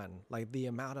much fun. Like the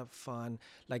amount of fun,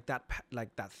 like that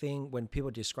thing when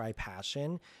people describe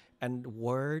passion and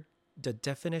word, the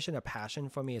definition of passion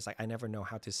for me is like I never know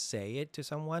how to say it to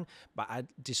someone, but I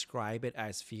describe it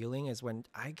as feeling is when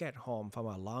I get home from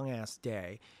a long ass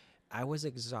day. I was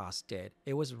exhausted.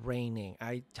 It was raining.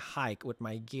 I hike with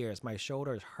my gears. My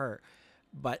shoulders hurt.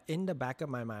 But in the back of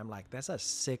my mind, I'm like, there's a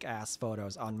sick ass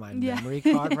photos on my memory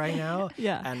card right now.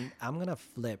 Yeah. And I'm going to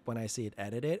flip when I see it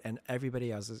edited. And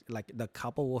everybody else is like, the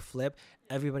couple will flip.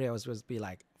 Everybody else will be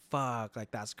like, fuck,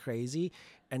 like that's crazy.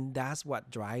 And that's what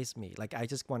drives me. Like, I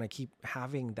just want to keep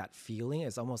having that feeling.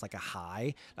 It's almost like a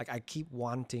high. Like, I keep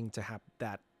wanting to have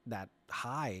that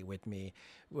high with me,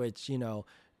 which, you know,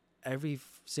 every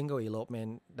single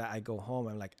elopement that I go home,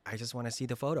 I'm like, I just want to see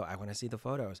the photo. I want to see the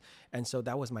photos. And so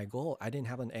that was my goal. I didn't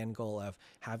have an end goal of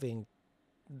having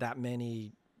that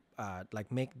many,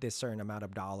 like make this certain amount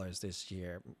of dollars this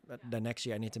year. The next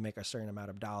year I need to make a certain amount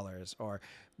of dollars, or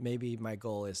maybe my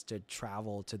goal is to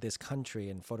travel to this country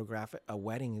and photograph a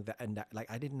wedding. Like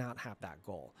I did not have that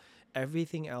goal.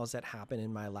 Everything else that happened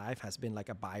in my life has been like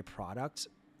a byproduct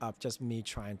of just me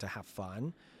trying to have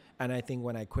fun. And I think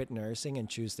when I quit nursing and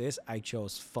choose this, I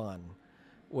chose fun,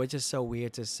 which is so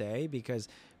weird to say because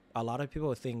a lot of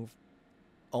people think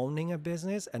owning a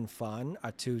business and fun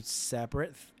are two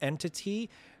separate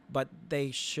entity, but they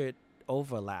should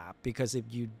overlap, because if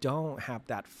you don't have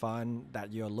that fun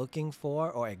that you're looking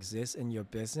for or exists in your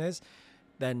business,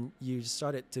 then you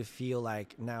started to feel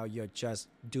like now you're just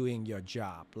doing your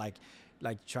job, like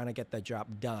trying to get the job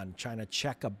done, trying to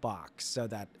check a box so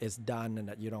that it's done and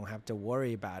that you don't have to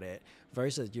worry about it,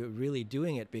 versus you're really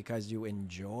doing it because you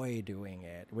enjoy doing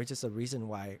it, which is the reason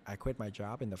why I quit my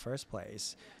job in the first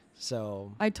place.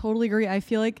 So I totally agree. I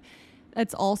feel like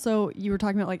it's also, you were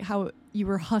talking about like how you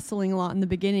were hustling a lot in the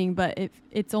beginning, but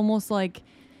it's almost like,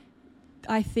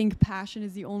 I think passion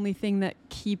is the only thing that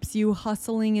keeps you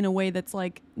hustling in a way that's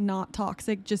like not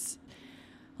toxic. Just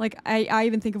like I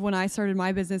even think of when I started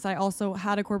my business, I also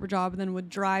had a corporate job and then would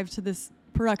drive to this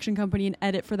production company and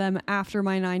edit for them after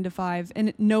my 9 to 5.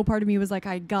 And no part of me was like,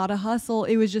 I gotta hustle.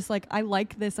 It was just like, I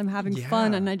like this. I'm having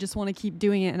fun and I just want to keep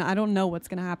doing it. And I don't know what's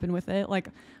going to happen with it. Like,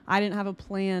 I didn't have a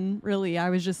plan really.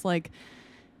 I was just like,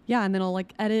 yeah. And then I'll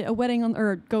like edit a wedding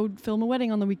or go film a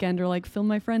wedding on the weekend, or like film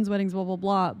my friends' weddings, blah, blah,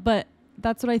 blah. But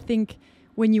that's what I think.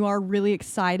 When you are really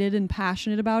excited and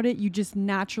passionate about it, you just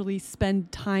naturally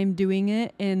spend time doing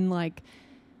it. And like,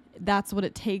 that's what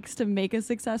it takes to make a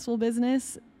successful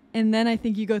business. And then I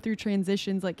think you go through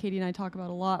transitions like Katie and I talk about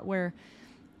a lot, where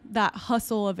that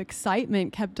hustle of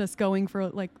excitement kept us going for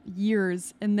like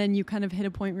years. And then you kind of hit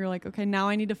a point where you're like, okay, now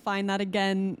I need to find that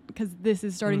again, because this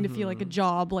is starting to feel like a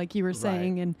job, like you were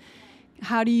saying. And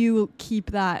how do you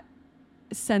keep that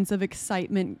sense of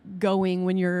excitement going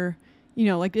when you're, you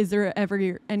know, like, is there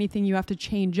ever anything you have to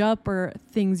change up or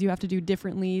things you have to do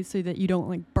differently so that you don't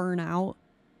like burn out?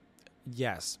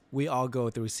 Yes, we all go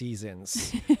through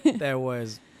seasons. There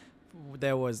was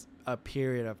a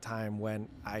period of time when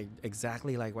I,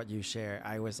 exactly like what you share,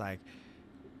 I was like,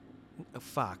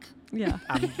 fuck. Yeah.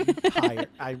 I'm tired.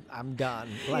 I'm done.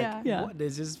 Like, Yeah. What,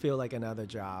 does this feel like another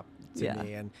job to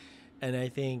me? And I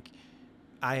think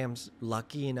I am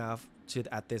lucky enough to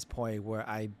at this point where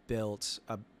I built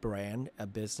a brand, a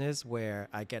business where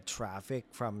I get traffic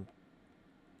from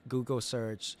Google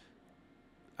search,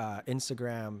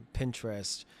 Instagram,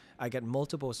 Pinterest. I get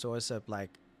multiple sources of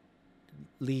like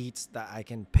leads that I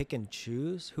can pick and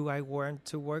choose who I want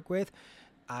to work with.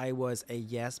 I was a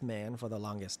yes man for the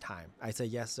longest time. I said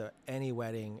yes to any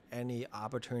wedding, any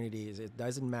opportunities. It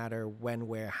doesn't matter when,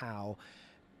 where, how.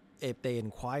 If they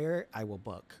inquire, I will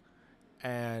book.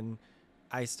 And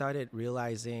I started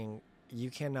realizing you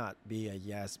cannot be a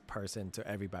yes person to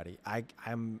everybody.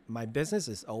 My business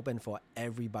is open for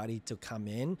everybody to come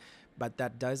in, but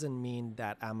that doesn't mean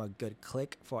that I'm a good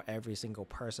click for every single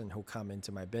person who come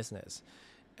into my business.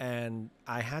 And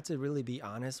I had to really be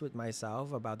honest with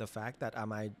myself about the fact that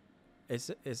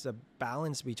it's a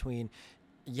balance between,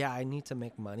 yeah, I need to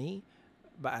make money,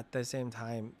 but at the same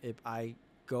time, if I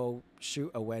go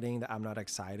shoot a wedding that I'm not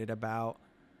excited about,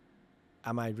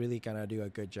 am I really gonna do a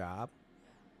good job?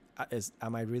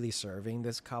 Am I really serving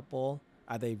this couple?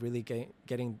 Are they really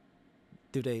getting?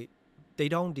 They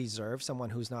don't deserve someone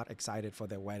who's not excited for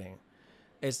their wedding.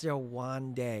 It's their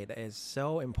one day that is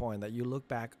so important that you look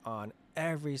back on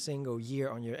every single year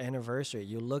on your anniversary.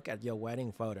 You look at your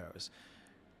wedding photos,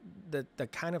 the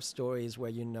kind of stories where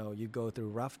you go through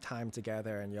rough time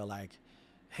together and you're like,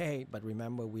 hey, but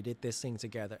remember we did this thing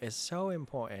together. It's so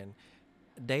important.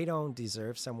 They don't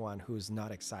deserve someone who's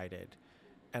not excited.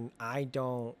 And I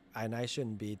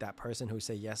shouldn't be that person who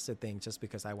say yes to things just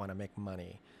because I want to make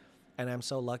money. And I'm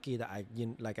so lucky that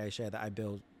like I shared, that I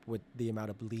build with the amount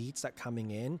of leads that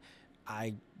coming in.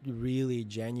 I really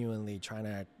genuinely trying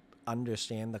to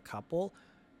understand the couple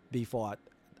before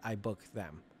I book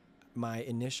them. My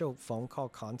initial phone call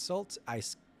consults,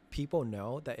 people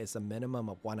know that it's a minimum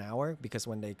of 1 hour, because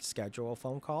when they schedule a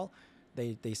phone call,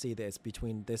 they see that it's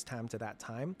between this time to that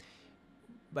time.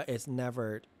 But it's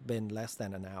never been less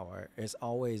than an hour. It's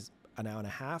always an hour and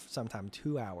a half, sometimes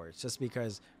 2 hours, just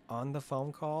because on the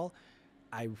phone call,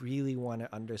 I really want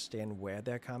to understand where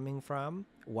they're coming from,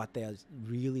 what they're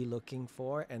really looking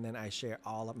for, and then I share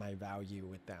all of my value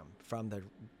with them from the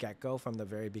get-go, from the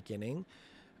very beginning.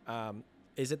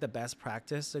 Is it the best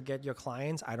practice to get your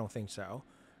clients? I don't think so.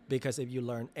 Because if you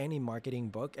learn any marketing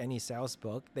book, any sales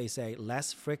book, they say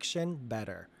less friction,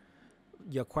 better.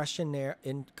 Your questionnaire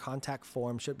in contact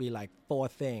form should be like 4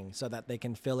 things so that they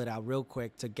can fill it out real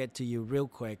quick to get to you real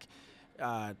quick.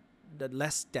 The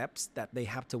less steps that they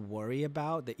have to worry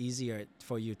about, the easier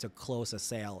for you to close a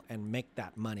sale and make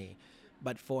that money.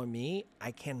 But for me,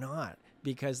 I cannot,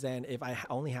 because then if I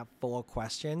only have 4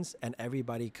 questions and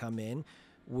everybody come in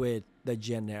with the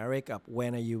generic of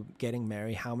when are you getting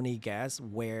married, how many guests,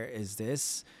 where is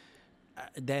this,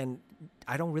 then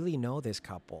I don't really know this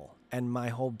couple. And my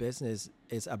whole business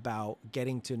is about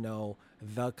getting to know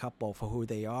the couple for who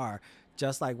they are.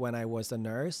 Just like when I was a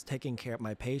nurse, taking care of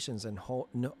my patients and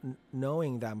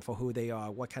knowing them for who they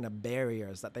are, what kind of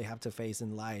barriers that they have to face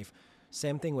in life.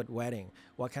 Same thing with wedding.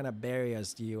 What kind of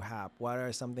barriers do you have? What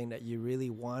are something that you really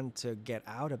want to get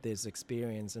out of this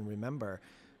experience and remember?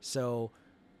 So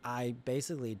I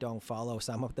basically don't follow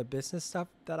some of the business stuff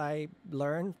that I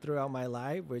learned throughout my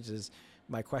life, which is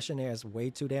my questionnaire is way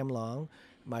too damn long.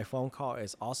 My phone call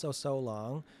is also so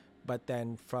long. But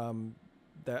then from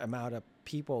the amount of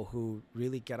people who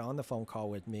really get on the phone call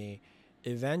with me,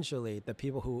 eventually the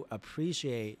people who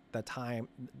appreciate the time,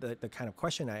 the kind of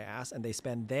question I ask, and they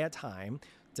spend their time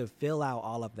to fill out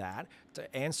all of that,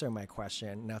 to answer my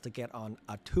question, now to get on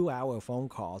a 2-hour phone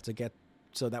call to get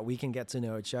so that we can get to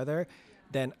know each other,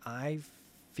 then I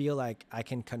feel like I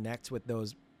can connect with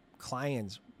those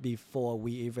clients before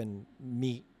we even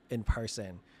meet in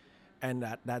person. And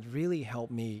that really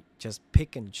helped me just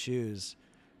pick and choose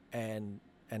and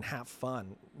have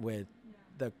fun with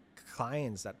the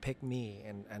clients that pick me,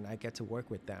 and I get to work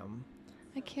with them.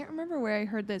 I can't remember where I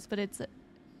heard this, but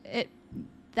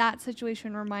that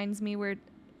situation reminds me where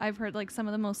I've heard like some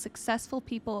of the most successful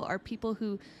people are people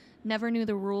who never knew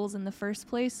the rules in the first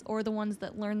place, or the ones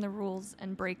that learn the rules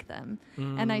and break them.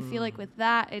 And I feel like with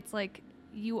that, it's like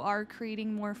you are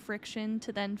creating more friction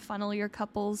to then funnel your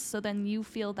couples, so then you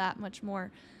feel that much more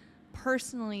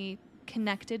personally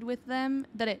connected with them,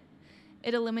 that it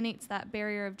eliminates that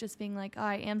barrier of just being like, oh,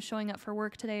 I am showing up for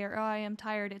work today, or oh, I am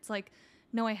tired. It's like,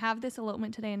 no, I have this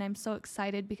elopement today and I'm so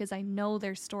excited because I know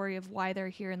their story of why they're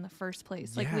here in the first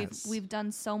place. Like we've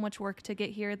done so much work to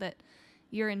get here that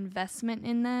your investment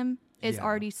in them is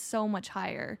already so much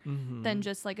higher than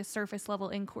just like a surface level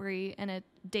inquiry and a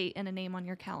date and a name on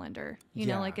your calendar. You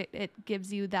know, like it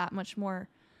gives you that much more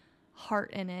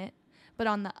heart in it. But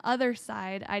on the other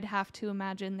side, I'd have to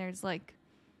imagine there's like,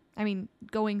 I mean,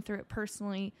 going through it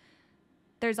personally,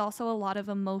 there's also a lot of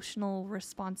emotional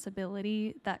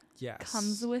responsibility that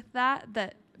comes with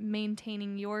that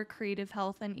maintaining your creative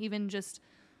health and even just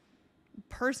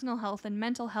personal health and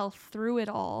mental health through it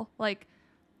all. Like,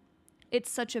 it's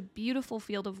such a beautiful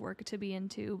field of work to be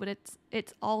into, but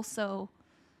it's also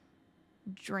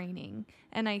draining.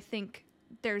 And I think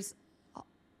there's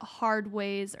hard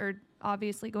ways, or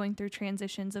obviously going through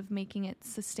transitions of making it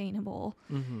sustainable.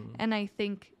 And I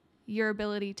think your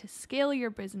ability to scale your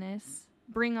business,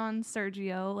 bring on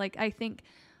Sergio, like I think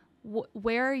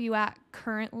where are you at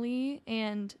currently,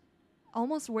 and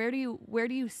almost where do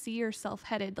you see yourself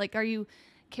headed? Like, are you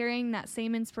carrying that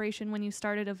same inspiration when you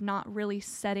started of not really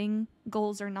setting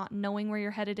goals or not knowing where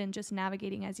you're headed and just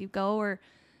navigating as you go? Or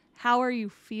how are you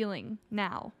feeling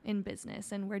now in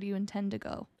business, and where do you intend to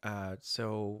go?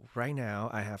 So right now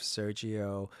I have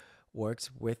Sergio works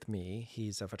with me.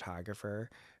 He's a photographer.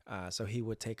 So he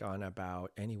would take on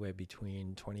about anywhere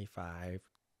between 25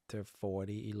 to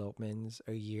 40 elopements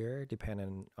a year,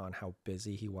 depending on how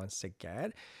busy he wants to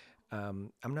get.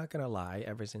 I'm not going to lie,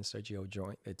 ever since Sergio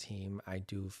joined the team, I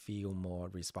do feel more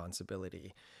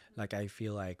responsibility. Like, I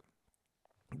feel like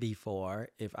before,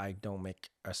 if I don't make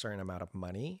a certain amount of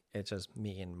money, it's just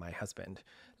me and my husband.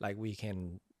 Like, we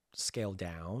can scale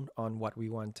down on what we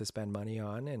want to spend money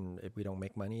on, and if we don't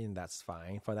make money, then that's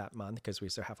fine for that month because we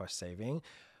still have our saving.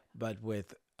 But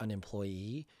with an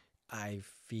employee, I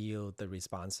feel the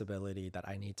responsibility that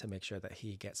I need to make sure that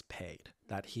he gets paid,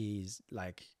 that he's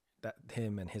like, that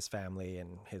him and his family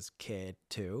and his kid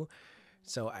too.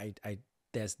 So I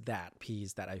there's that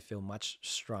piece that I feel much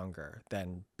stronger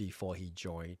than before he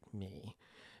joined me.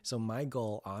 So my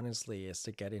goal, honestly, is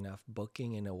to get enough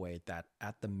booking in a way that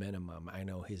at the minimum, I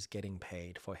know he's getting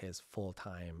paid for his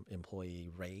full-time employee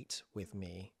rate with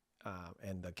me,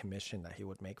 and the commission that he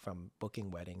would make from booking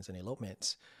weddings and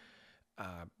elopements.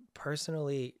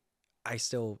 Personally, I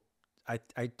still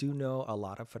I do know a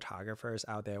lot of photographers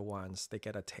out there once they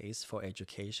get a taste for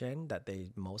education that they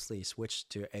mostly switch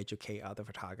to educate other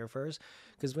photographers,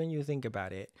 because when you think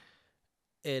about it,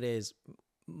 it is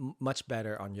much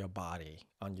better on your body,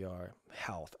 on your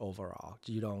health overall.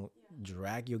 You don't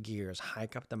drag your gears,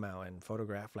 hike up the mountain,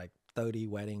 photograph like 30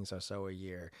 weddings or so a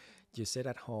year. You sit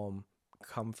at home,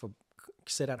 comfortable,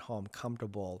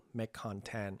 make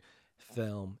content,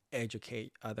 film,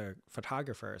 educate other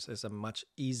photographers. Is a much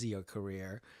easier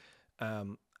career.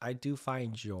 I do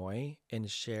find joy in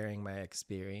sharing my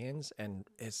experience, and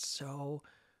it's so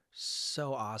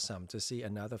awesome to see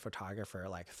another photographer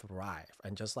like thrive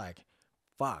and just like,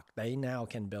 fuck, they now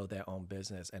can build their own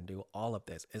business and do all of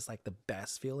this. It's like the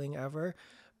best feeling ever.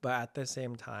 But at the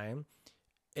same time,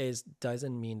 it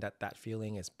doesn't mean that that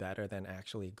feeling is better than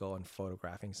actually go and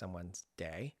photographing someone's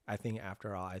day. I think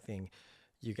after all, I think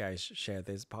you guys share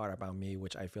this part about me,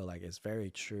 which I feel like is very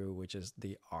true, which is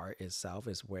the art itself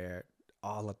is where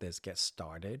all of this gets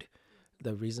started.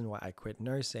 The reason why I quit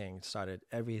nursing, started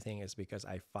everything, is because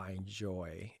I find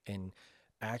joy in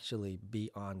actually be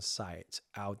on site,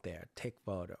 out there, take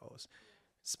photos,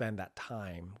 spend that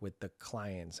time with the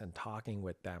clients and talking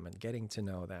with them and getting to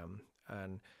know them.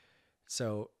 And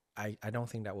so I don't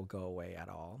think that will go away at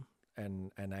all.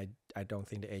 And I don't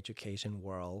think the education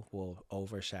world will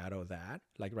overshadow that.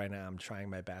 Like right now, I'm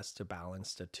trying my best to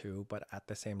balance the two, but at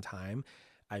the same time,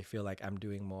 I feel like I'm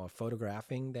doing more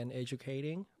photographing than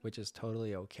educating, which is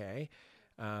totally okay.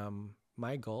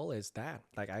 My goal is that,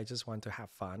 like, I just want to have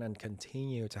fun and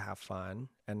continue to have fun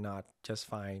and not just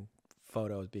find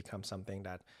photos become something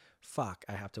that, fuck,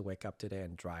 I have to wake up today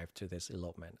and drive to this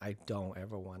elopement. I don't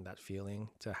ever want that feeling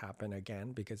to happen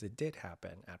again, because it did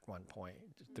happen at one point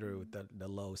through the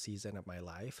low season of my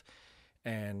life.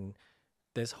 And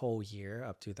this whole year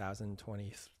of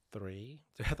 2023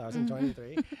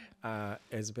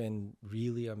 has been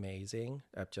really amazing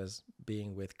of just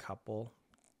being with couple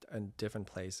in different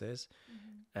places.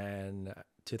 And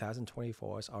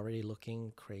 2024 is already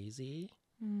looking crazy.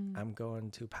 I'm going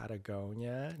to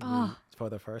Patagonia for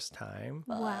the first time.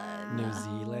 Wow. New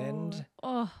Zealand.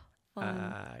 Oh,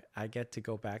 fun. I get to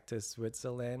go back to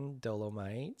Switzerland,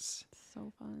 Dolomites.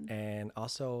 So fun. And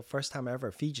also, first time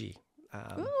ever, Fiji.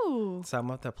 Ooh.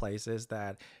 Some of the places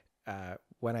that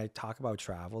when I talk about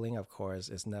traveling, of course,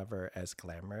 it's never as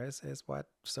glamorous as what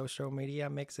social media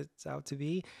makes it out to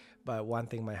be. But one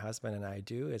thing my husband and I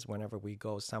do is whenever we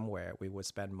go somewhere, we would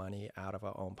spend money out of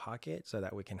our own pocket so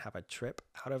that we can have a trip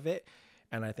out of it.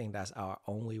 And I think that's our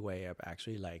only way of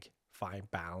actually like find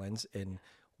balance in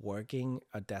working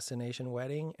a destination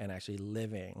wedding and actually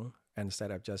living,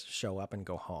 instead of just show up and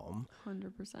go home.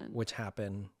 100%. Which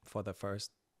happened for the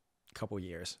first couple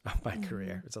years of my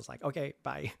career. It's just like, okay,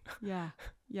 bye.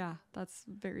 Yeah, that's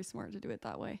very smart to do it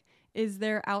that way. Is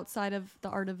there, outside of the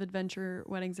Art of Adventure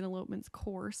Weddings and Elopements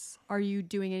course, are you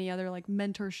doing any other like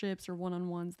mentorships or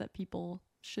one-on-ones that people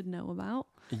should know about?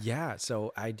 Yeah,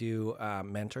 so I do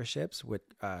mentorships with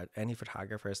any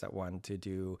photographers that want to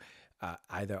do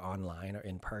either online or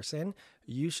in person.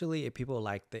 Usually if people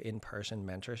like the in-person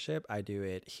mentorship, I do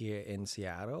it here in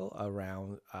Seattle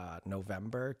around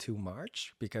November to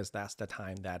March, because that's the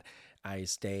time that I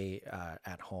stay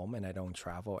at home and I don't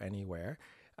travel anywhere.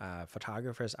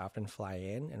 Photographers often fly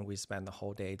in and we spend the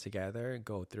whole day together,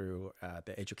 go through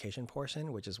the education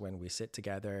portion, which is when we sit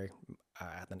together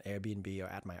at an Airbnb or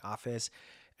at my office.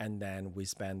 And then we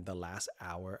spend the last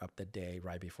hour of the day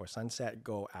right before sunset,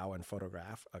 go out and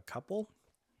photograph a couple.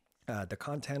 The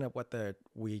content of what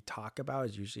we talk about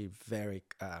is usually very,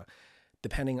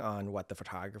 depending on what the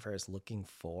photographer is looking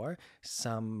for.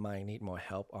 Some might need more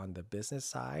help on the business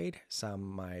side. Some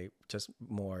might just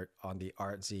more on the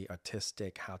artsy,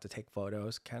 artistic, how to take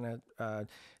photos kind of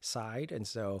side. And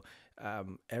so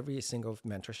every single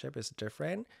mentorship is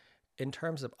different. In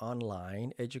terms of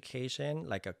online education,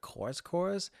 like a course,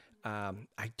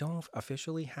 I don't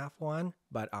officially have one,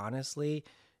 but honestly,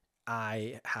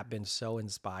 I have been so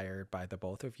inspired by the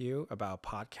both of you about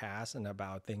podcasts and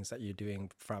about things that you're doing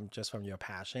from your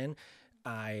passion.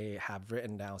 I have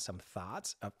written down some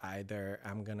thoughts of either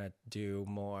I'm gonna do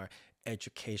more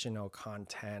educational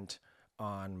content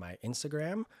on my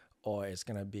Instagram, or it's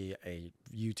gonna be a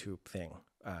YouTube thing.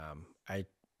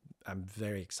 I'm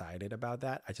very excited about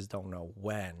that. I just don't know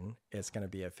when it's gonna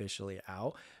be officially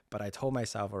out. But I told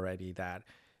myself already that,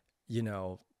 you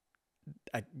know,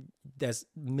 there's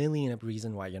a million of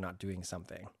reasons why you're not doing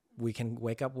something. We can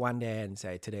wake up one day and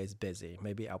say today's busy.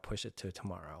 Maybe I'll push it to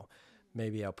tomorrow.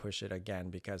 Maybe I'll push it again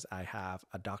because I have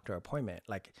a doctor appointment.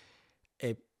 Like,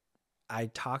 I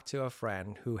talked to a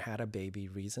friend who had a baby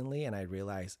recently, and I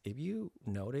realized if you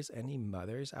notice any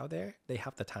mothers out there, they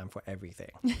have the time for everything.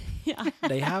 Yeah.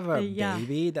 They have a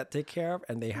baby that take care of,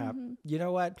 and they have, you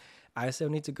know what? I still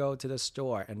need to go to the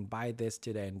store and buy this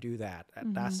today and do that.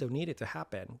 That still needed to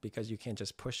happen because you can't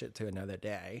just push it to another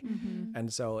day.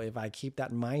 And so if I keep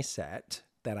that mindset,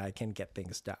 then I can get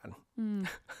things done.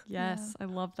 Yes, I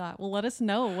love that. Well, let us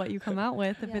know what you come out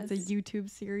with, if it's a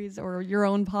YouTube series or your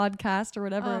own podcast or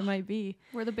whatever it might be.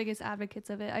 We're the biggest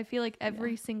advocates of it. I feel like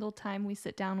every single time we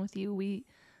sit down with you, we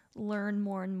learn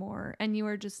more and more. And you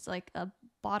are just like a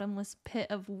bottomless pit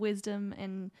of wisdom.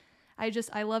 And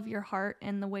I love your heart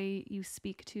and the way you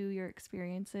speak to your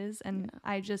experiences. And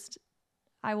I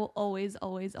will always,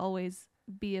 always, always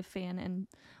be a fan and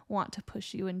want to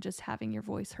push you and just having your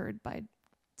voice heard by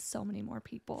so many more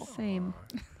people. Same.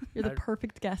 You're the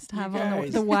perfect guest to have on.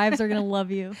 The wives are gonna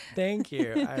love you. Thank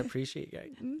you. I appreciate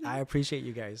you. I appreciate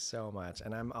you guys so much,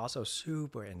 and I'm also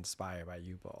super inspired by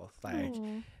you both. Like,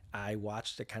 I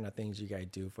watch the kind of things you guys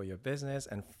do for your business,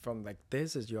 and from like,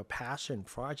 this is your passion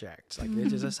project. Like,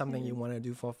 this is just something you want to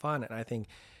do for fun, and I think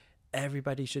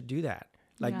everybody should do that.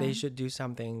 Like, they should do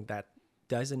something that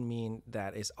doesn't mean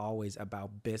that it's always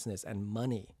about business and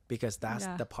money, because that's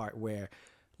the part where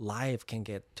life can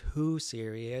get too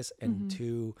serious and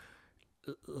too,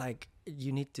 like,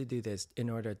 you need to do this in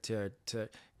order to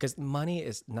because money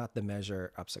is not the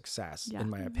measure of success, in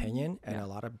my opinion. And a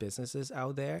lot of businesses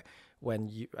out there,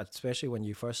 especially when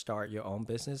you first start your own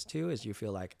business too, is you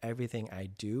feel like everything I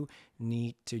do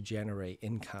need to generate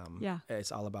income.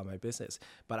 It's all about my business.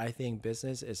 But I think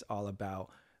business is all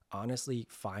about, honestly,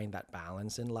 find that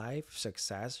balance in life.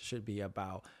 Success should be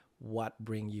about what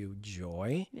bring you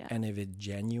joy, and if it's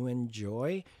genuine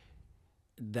joy,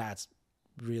 that's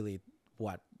really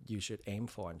what you should aim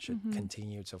for and should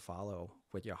continue to follow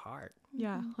with your heart.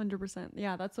 100%.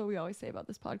 Yeah, that's what we always say about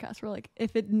this podcast. We're like,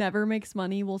 if it never makes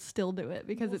money, we'll still do it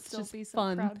because it's just be so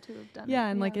fun. Proud to have done it.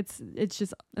 And like it's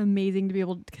just amazing to be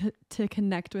able to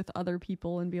connect with other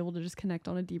people and be able to just connect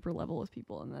on a deeper level with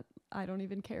people. And that I don't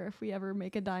even care if we ever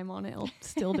make a dime on it. I'll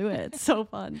still do it. It's so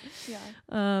fun.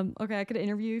 Okay, I could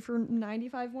interview you for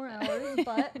 95 more hours,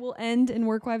 but we'll end in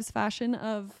Work Wives fashion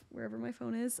of wherever my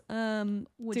phone is.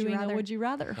 Would you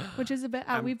rather, which is a bit.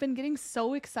 We've been getting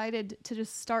so excited to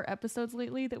just start episodes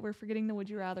lately that we're forgetting the would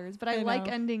you rathers, but I like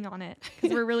ending on it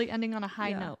because we're really ending on a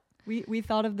high note. We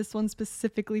thought of this one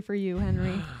specifically for you,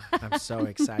 Henry. I'm so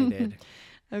excited.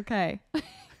 Okay.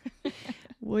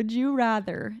 Would you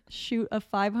rather shoot a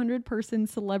 500-person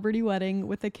celebrity wedding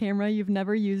with a camera you've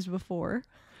never used before?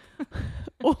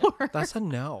 Or that's a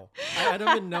no. I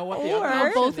don't even know what the other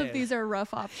option both is. of these are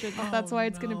rough options. That's why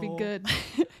it's going to be good.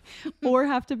 Or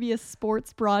have to be a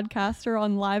sports broadcaster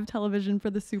on live television for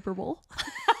the Super Bowl?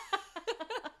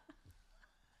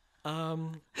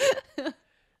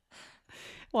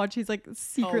 Watch, he's like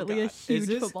secretly a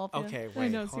huge football fan. Okay, wait, I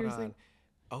know, seriously. On.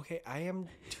 Okay, I am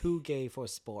too gay for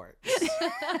sports.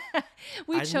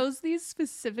 We chose these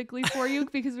specifically for you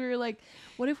because we were like,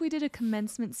 what if we did a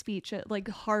commencement speech at like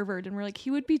Harvard, and we're like, he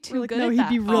would be too good at that. He'd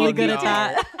be really good at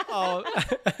that. Oh.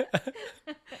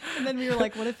 And then we were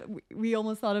like, what if we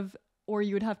almost thought of, or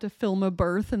you would have to film a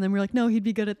birth, and then we're like, no, he'd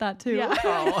be good at that too. Yeah.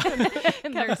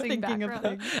 Nursing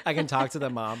background. I can talk to the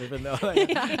mom even though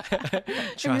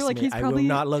trust like, me, I will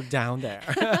not look down there.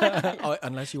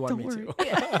 Unless you want me to.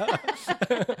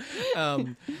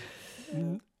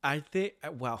 I think,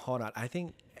 well, hold on. I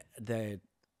think that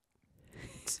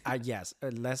yes,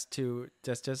 let's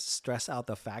just stress out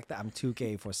the fact that I'm too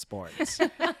gay for sports.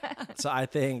 So I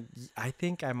think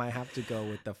I might have to go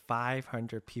with the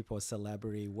 500 people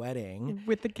celebrity wedding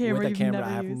with the camera I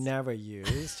have never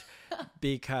used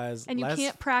because and you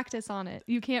can't practice on it.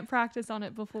 You can't practice on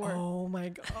it before. Oh my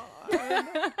god.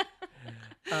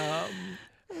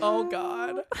 Oh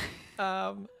god.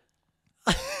 I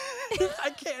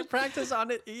can't practice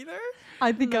on it either.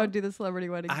 I think I would do the celebrity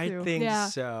wedding too. I think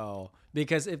so.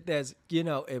 Because if there's,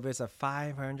 if it's a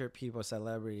 500 people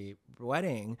celebrity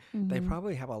wedding, they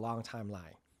probably have a long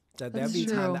timeline. So there'll be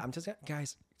time that I'm just,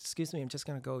 guys, excuse me, I'm just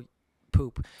going to go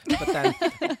poop, but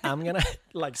then I'm gonna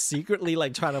like secretly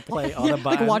like try to play on a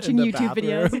button, Like watching in the YouTube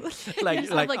bathroom. videos. Like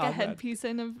like a on that. headpiece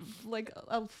in of like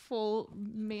a full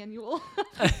manual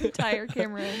entire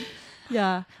camera in.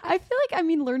 Yeah. I feel like, I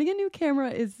mean, learning a new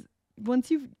camera is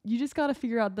once you just got to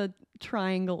figure out the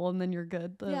triangle and then you're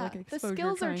good. The, Yeah, like, the exposure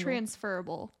skills are triangle.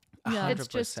 transferable. Yeah. It's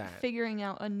just 100%. figuring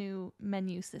out a new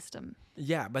menu system.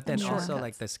 Yeah, but then And also shortcuts.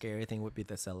 like the scary thing would be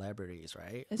the celebrities,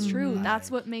 right? It's true. Mm-hmm. That's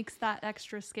Like- what makes that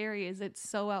extra scary is it's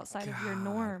so outside of your God.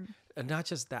 norm. And not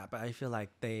just that, but I feel like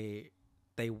they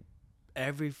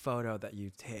every photo that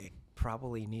you take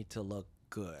probably need to look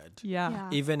good. Yeah.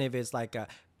 Even if it's like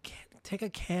take a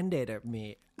candid of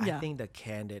me. I Yeah. think the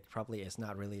candid probably is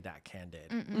not really that candid,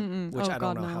 Mm-mm. which Oh, I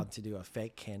God, don't know no. how to do a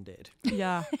fake candid.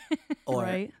 Yeah. Or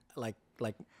Right. like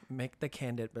make the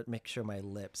candid but make sure my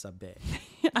lips are big.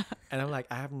 And I'm like,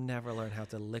 I have never learned how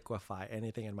to liquefy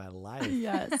anything in my life.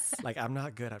 Yes. Like I'm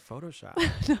not good at Photoshop.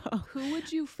 Who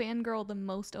would you fangirl the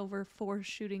most over for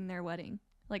shooting their wedding?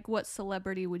 Like, what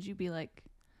celebrity would you be like,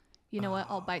 you know what,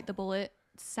 I'll bite the bullet?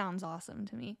 Sounds awesome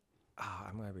to me. Oh,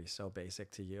 I'm gonna be so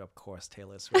basic to you. Of course,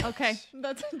 Taylor Swift. Okay,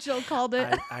 that's Jill called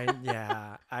it.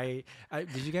 I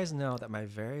did you guys know that my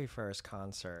very first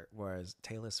concert was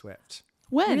Taylor Swift?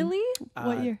 When? Really?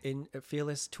 What year? In a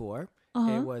Fearless tour. Uh-huh.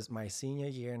 It was my senior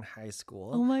year in high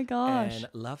school. Oh my gosh. And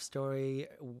Love Story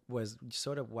was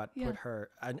sort of what Yeah. put her.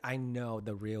 I know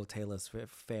the real Taylor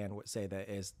Swift fan would say that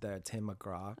is the Tim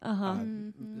McGraw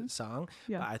song.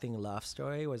 Yeah. But I think Love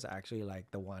Story was actually like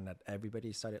the one that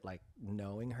everybody started like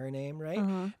knowing her name, right?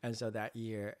 Uh-huh. And so that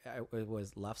year it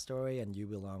was Love Story and You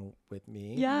Belong With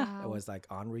Me. Yeah. Wow. It was like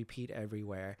on repeat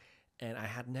everywhere. And I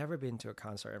had never been to a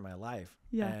concert in my life.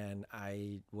 Yeah. And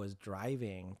I was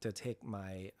driving to take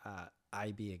my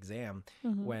IB exam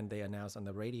Mm-hmm. when they announced on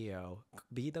the radio,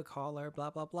 be the caller,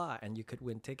 blah, blah, blah. And you could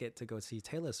win ticket to go see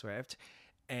Taylor Swift.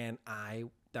 And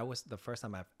that was the first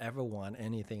time I've ever won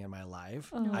anything in my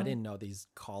life. Uh-huh. I didn't know these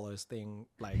callers thing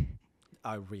like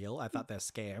are real. I thought they're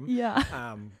scam. Yeah.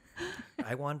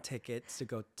 I won tickets to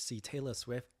go see Taylor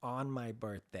Swift on my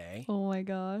birthday. Oh my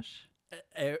gosh.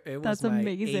 It was That's my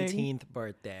amazing. 18th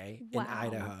birthday in Wow.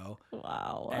 Idaho.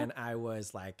 Wow. And I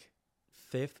was like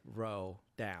 5th row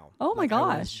down. Oh my Like, I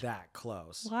was gosh. that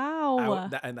close. Wow.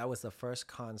 And that was the first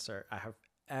concert I have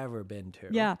ever been to.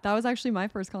 Yeah, that was actually my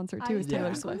first concert too. Was Yeah. Taylor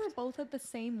I think Swift. we were both at the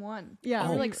same one. Yeah. we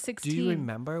were Oh, like 16. Do you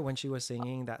remember when she was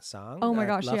singing that song? Oh my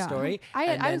gosh, Love yeah. Story. I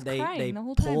And then was crying they the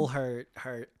whole pull time.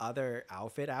 her other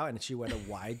outfit out and she wore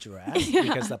a wide dress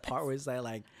because the part was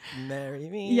like marry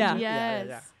me. Yeah.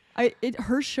 Yes.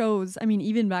 Her shows, I mean,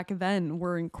 even back then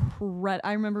were incredible.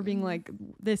 I remember being like,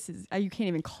 this is, you can't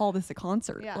even call this a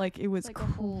concert. Yeah. Like, it was Like a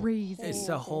whole- crazy. It's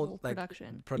the whole like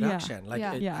production. production. Like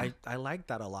Yeah. Yeah. I like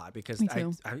that a lot because Me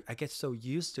too. I get so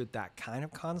used to that kind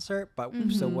of concert. But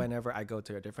Mm-hmm. so whenever I go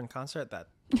to a different concert that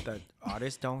the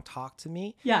artists don't talk to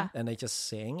me, Yeah. and they just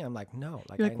sing, I'm like, no,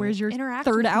 like You're like, where's your Interact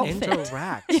third with me. outfit?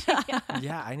 interact?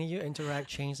 Yeah, I need you to interact,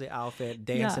 change the outfit,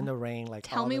 dance Yeah. in the rain, like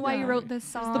Tell all me the why you time. wrote this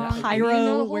song. the You need to pyro, know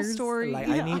the whole where's- story. Like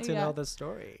Yeah. I need to Yeah. know the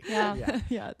story. Yeah.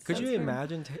 Yeah. It's Could so you scary.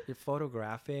 imagine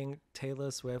photographing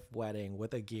Taylor Swift wedding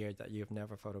with a gear that you've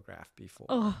never photographed before?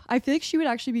 Oh, I feel like she would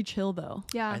actually be chill though.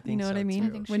 Yeah. I You think know what so, I mean? too.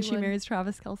 I think When she she would. marries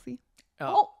Travis Kelsey.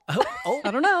 Oh, oh,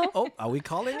 I don't know. oh, are we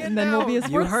calling it And then now? we'll be a You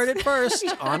sports- heard it first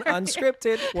on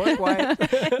Unscripted. Work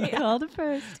white. Called it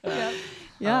first.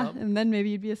 Yeah. Um, And then maybe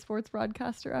you'd be a sports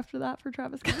broadcaster after that for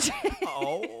Travis Kelsey.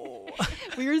 Oh.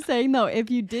 We were saying though, if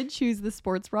you did choose the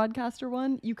sports broadcaster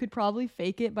one, you could probably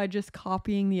fake it by just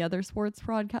copying the other sports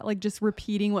broadcast, like just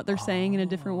repeating what they're saying in a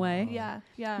different way. Yeah.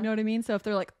 Yeah. You know what I mean? So if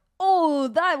they're like, oh,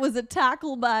 that was a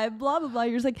tackle by blah, blah, blah,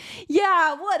 you're just like,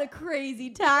 yeah, what a crazy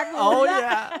tackle. Oh, That-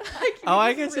 yeah. Like, you Oh,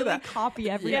 I just can see really that. Copy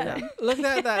everything. Yeah. Look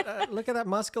at that. Look at that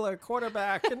muscular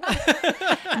quarterback.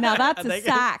 Now that's They a can-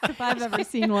 sack if I've ever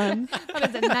seen one. That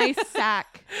is a nice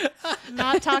sack.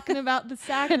 Not talking about the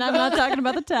sack. And I'm not talking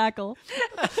about the tackle.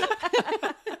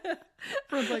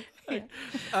 Everyone's like,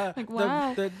 Like,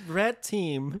 wow. The red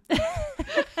team.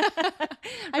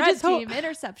 I Red just hope team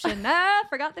interception. Ah,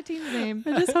 forgot the team's name.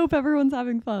 I just hope everyone's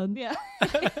having fun. Yeah.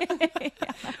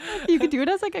 You could do it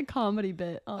as like a comedy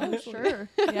bit. Honestly. Sure.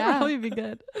 That'd Yeah. probably be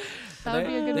good. That would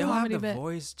be a good They'll have comedy the bit.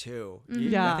 voice too.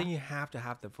 Yeah. I think you have to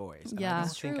have the voice. And Yeah. I don't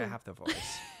That's think I true. have the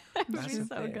voice. That'd That's be the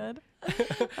so thing. good.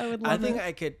 I would love I think it.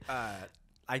 I could.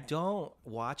 I don't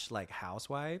watch like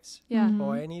Housewives Yeah.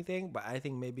 or anything, but I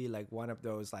think maybe like one of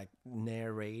those like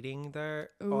narrating the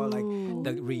or like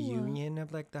the Ooh. reunion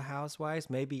of like the Housewives.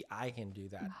 Maybe I can do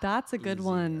that. That's a good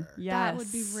one. easier. Yes. That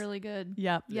would be really good.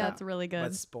 Yep. Yeah. That's really good.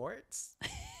 But sports?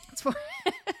 That's what,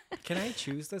 Can I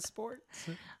choose the sports?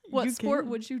 what You sport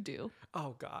can. would you do?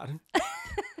 Oh God.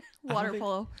 Water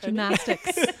polo.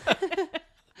 Gymnastics.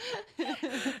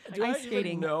 Do I Ice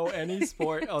skating. even know any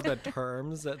sport or the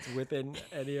terms that's within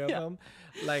any of them?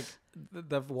 Like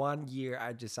the one year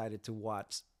I decided to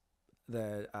watch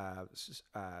the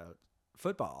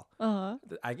football.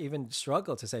 I even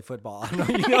struggle to say football. I know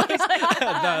you know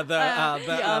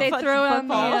They throw on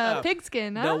football. the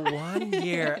pigskin. Huh? the one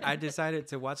year I decided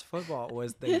to watch football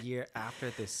was the year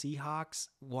after the Seahawks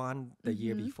won the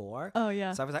year before. Oh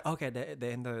yeah. So I was like, okay,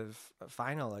 they're in the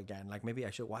final again. Like maybe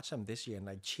I should watch them this year and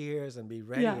like cheers and be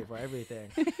ready for everything.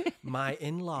 My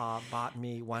in-law bought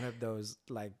me one of those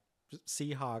like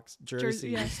Seahawks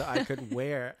jerseys so I could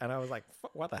wear, and I was like,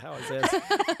 what the hell is this?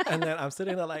 And then I'm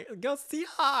sitting there like, go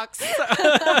Seahawks.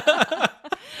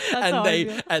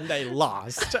 and they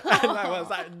lost. And I was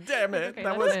like, damn it, Okay,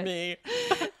 that was me.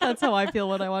 That's how I feel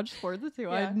when I watch sports too.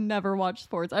 Yeah. I never watched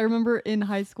sports. I remember in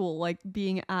high school, like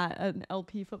being at an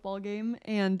LP football game,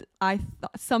 and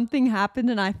something happened,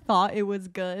 and I thought it was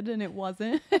good, and it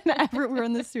wasn't. And we were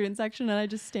in the student section, and I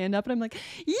just stand up, and I'm like,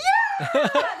 yeah! And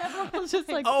everyone was just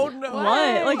like, Oh no.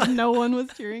 what? Like no one was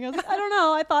cheering. I was like, I don't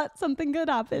know. I thought something good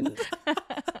happened.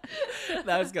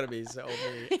 That was gonna be so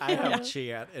me. I have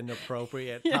cheered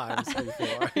inappropriate times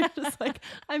before. You're just like,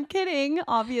 I'm kidding,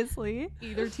 obviously.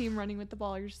 Either team running with the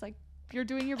ball, you're just like, you're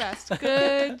doing your best.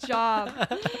 Good job.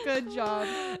 Good job.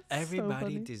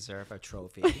 Everybody funny. deserves a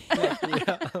trophy.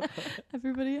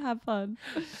 Everybody have fun.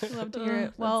 Love to hear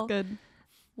it. Well, that's good.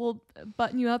 we'll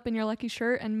button you up in your lucky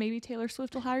shirt, and maybe Taylor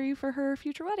Swift will hire you for her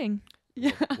future wedding.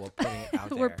 Yeah. We're putting it out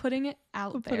there. We're putting it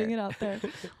out there. Putting it out there.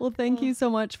 Well, thank you so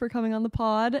much for coming on the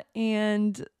pod,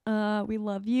 and we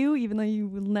love you, even though you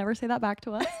will never say that back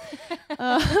to us.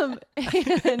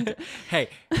 And Hey,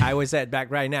 I was at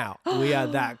back right now. We are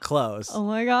that close. oh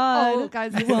my god, Oh,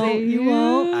 guys, you won't. You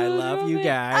won't. I love you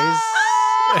guys.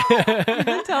 You've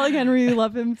been telling Henry you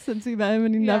love him since we met him,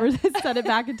 and he never said it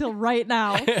back until right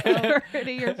now. So Heard it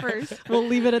here first. we'll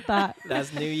leave it at that.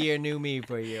 That's new year, new me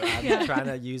for you. I'm trying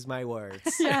to use my words.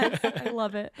 Yes, I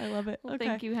love it. I love it. Well, Okay.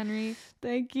 thank you, Henry.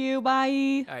 Thank you.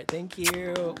 Bye. All right, thank you.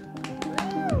 Good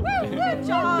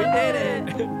job. We did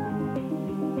it.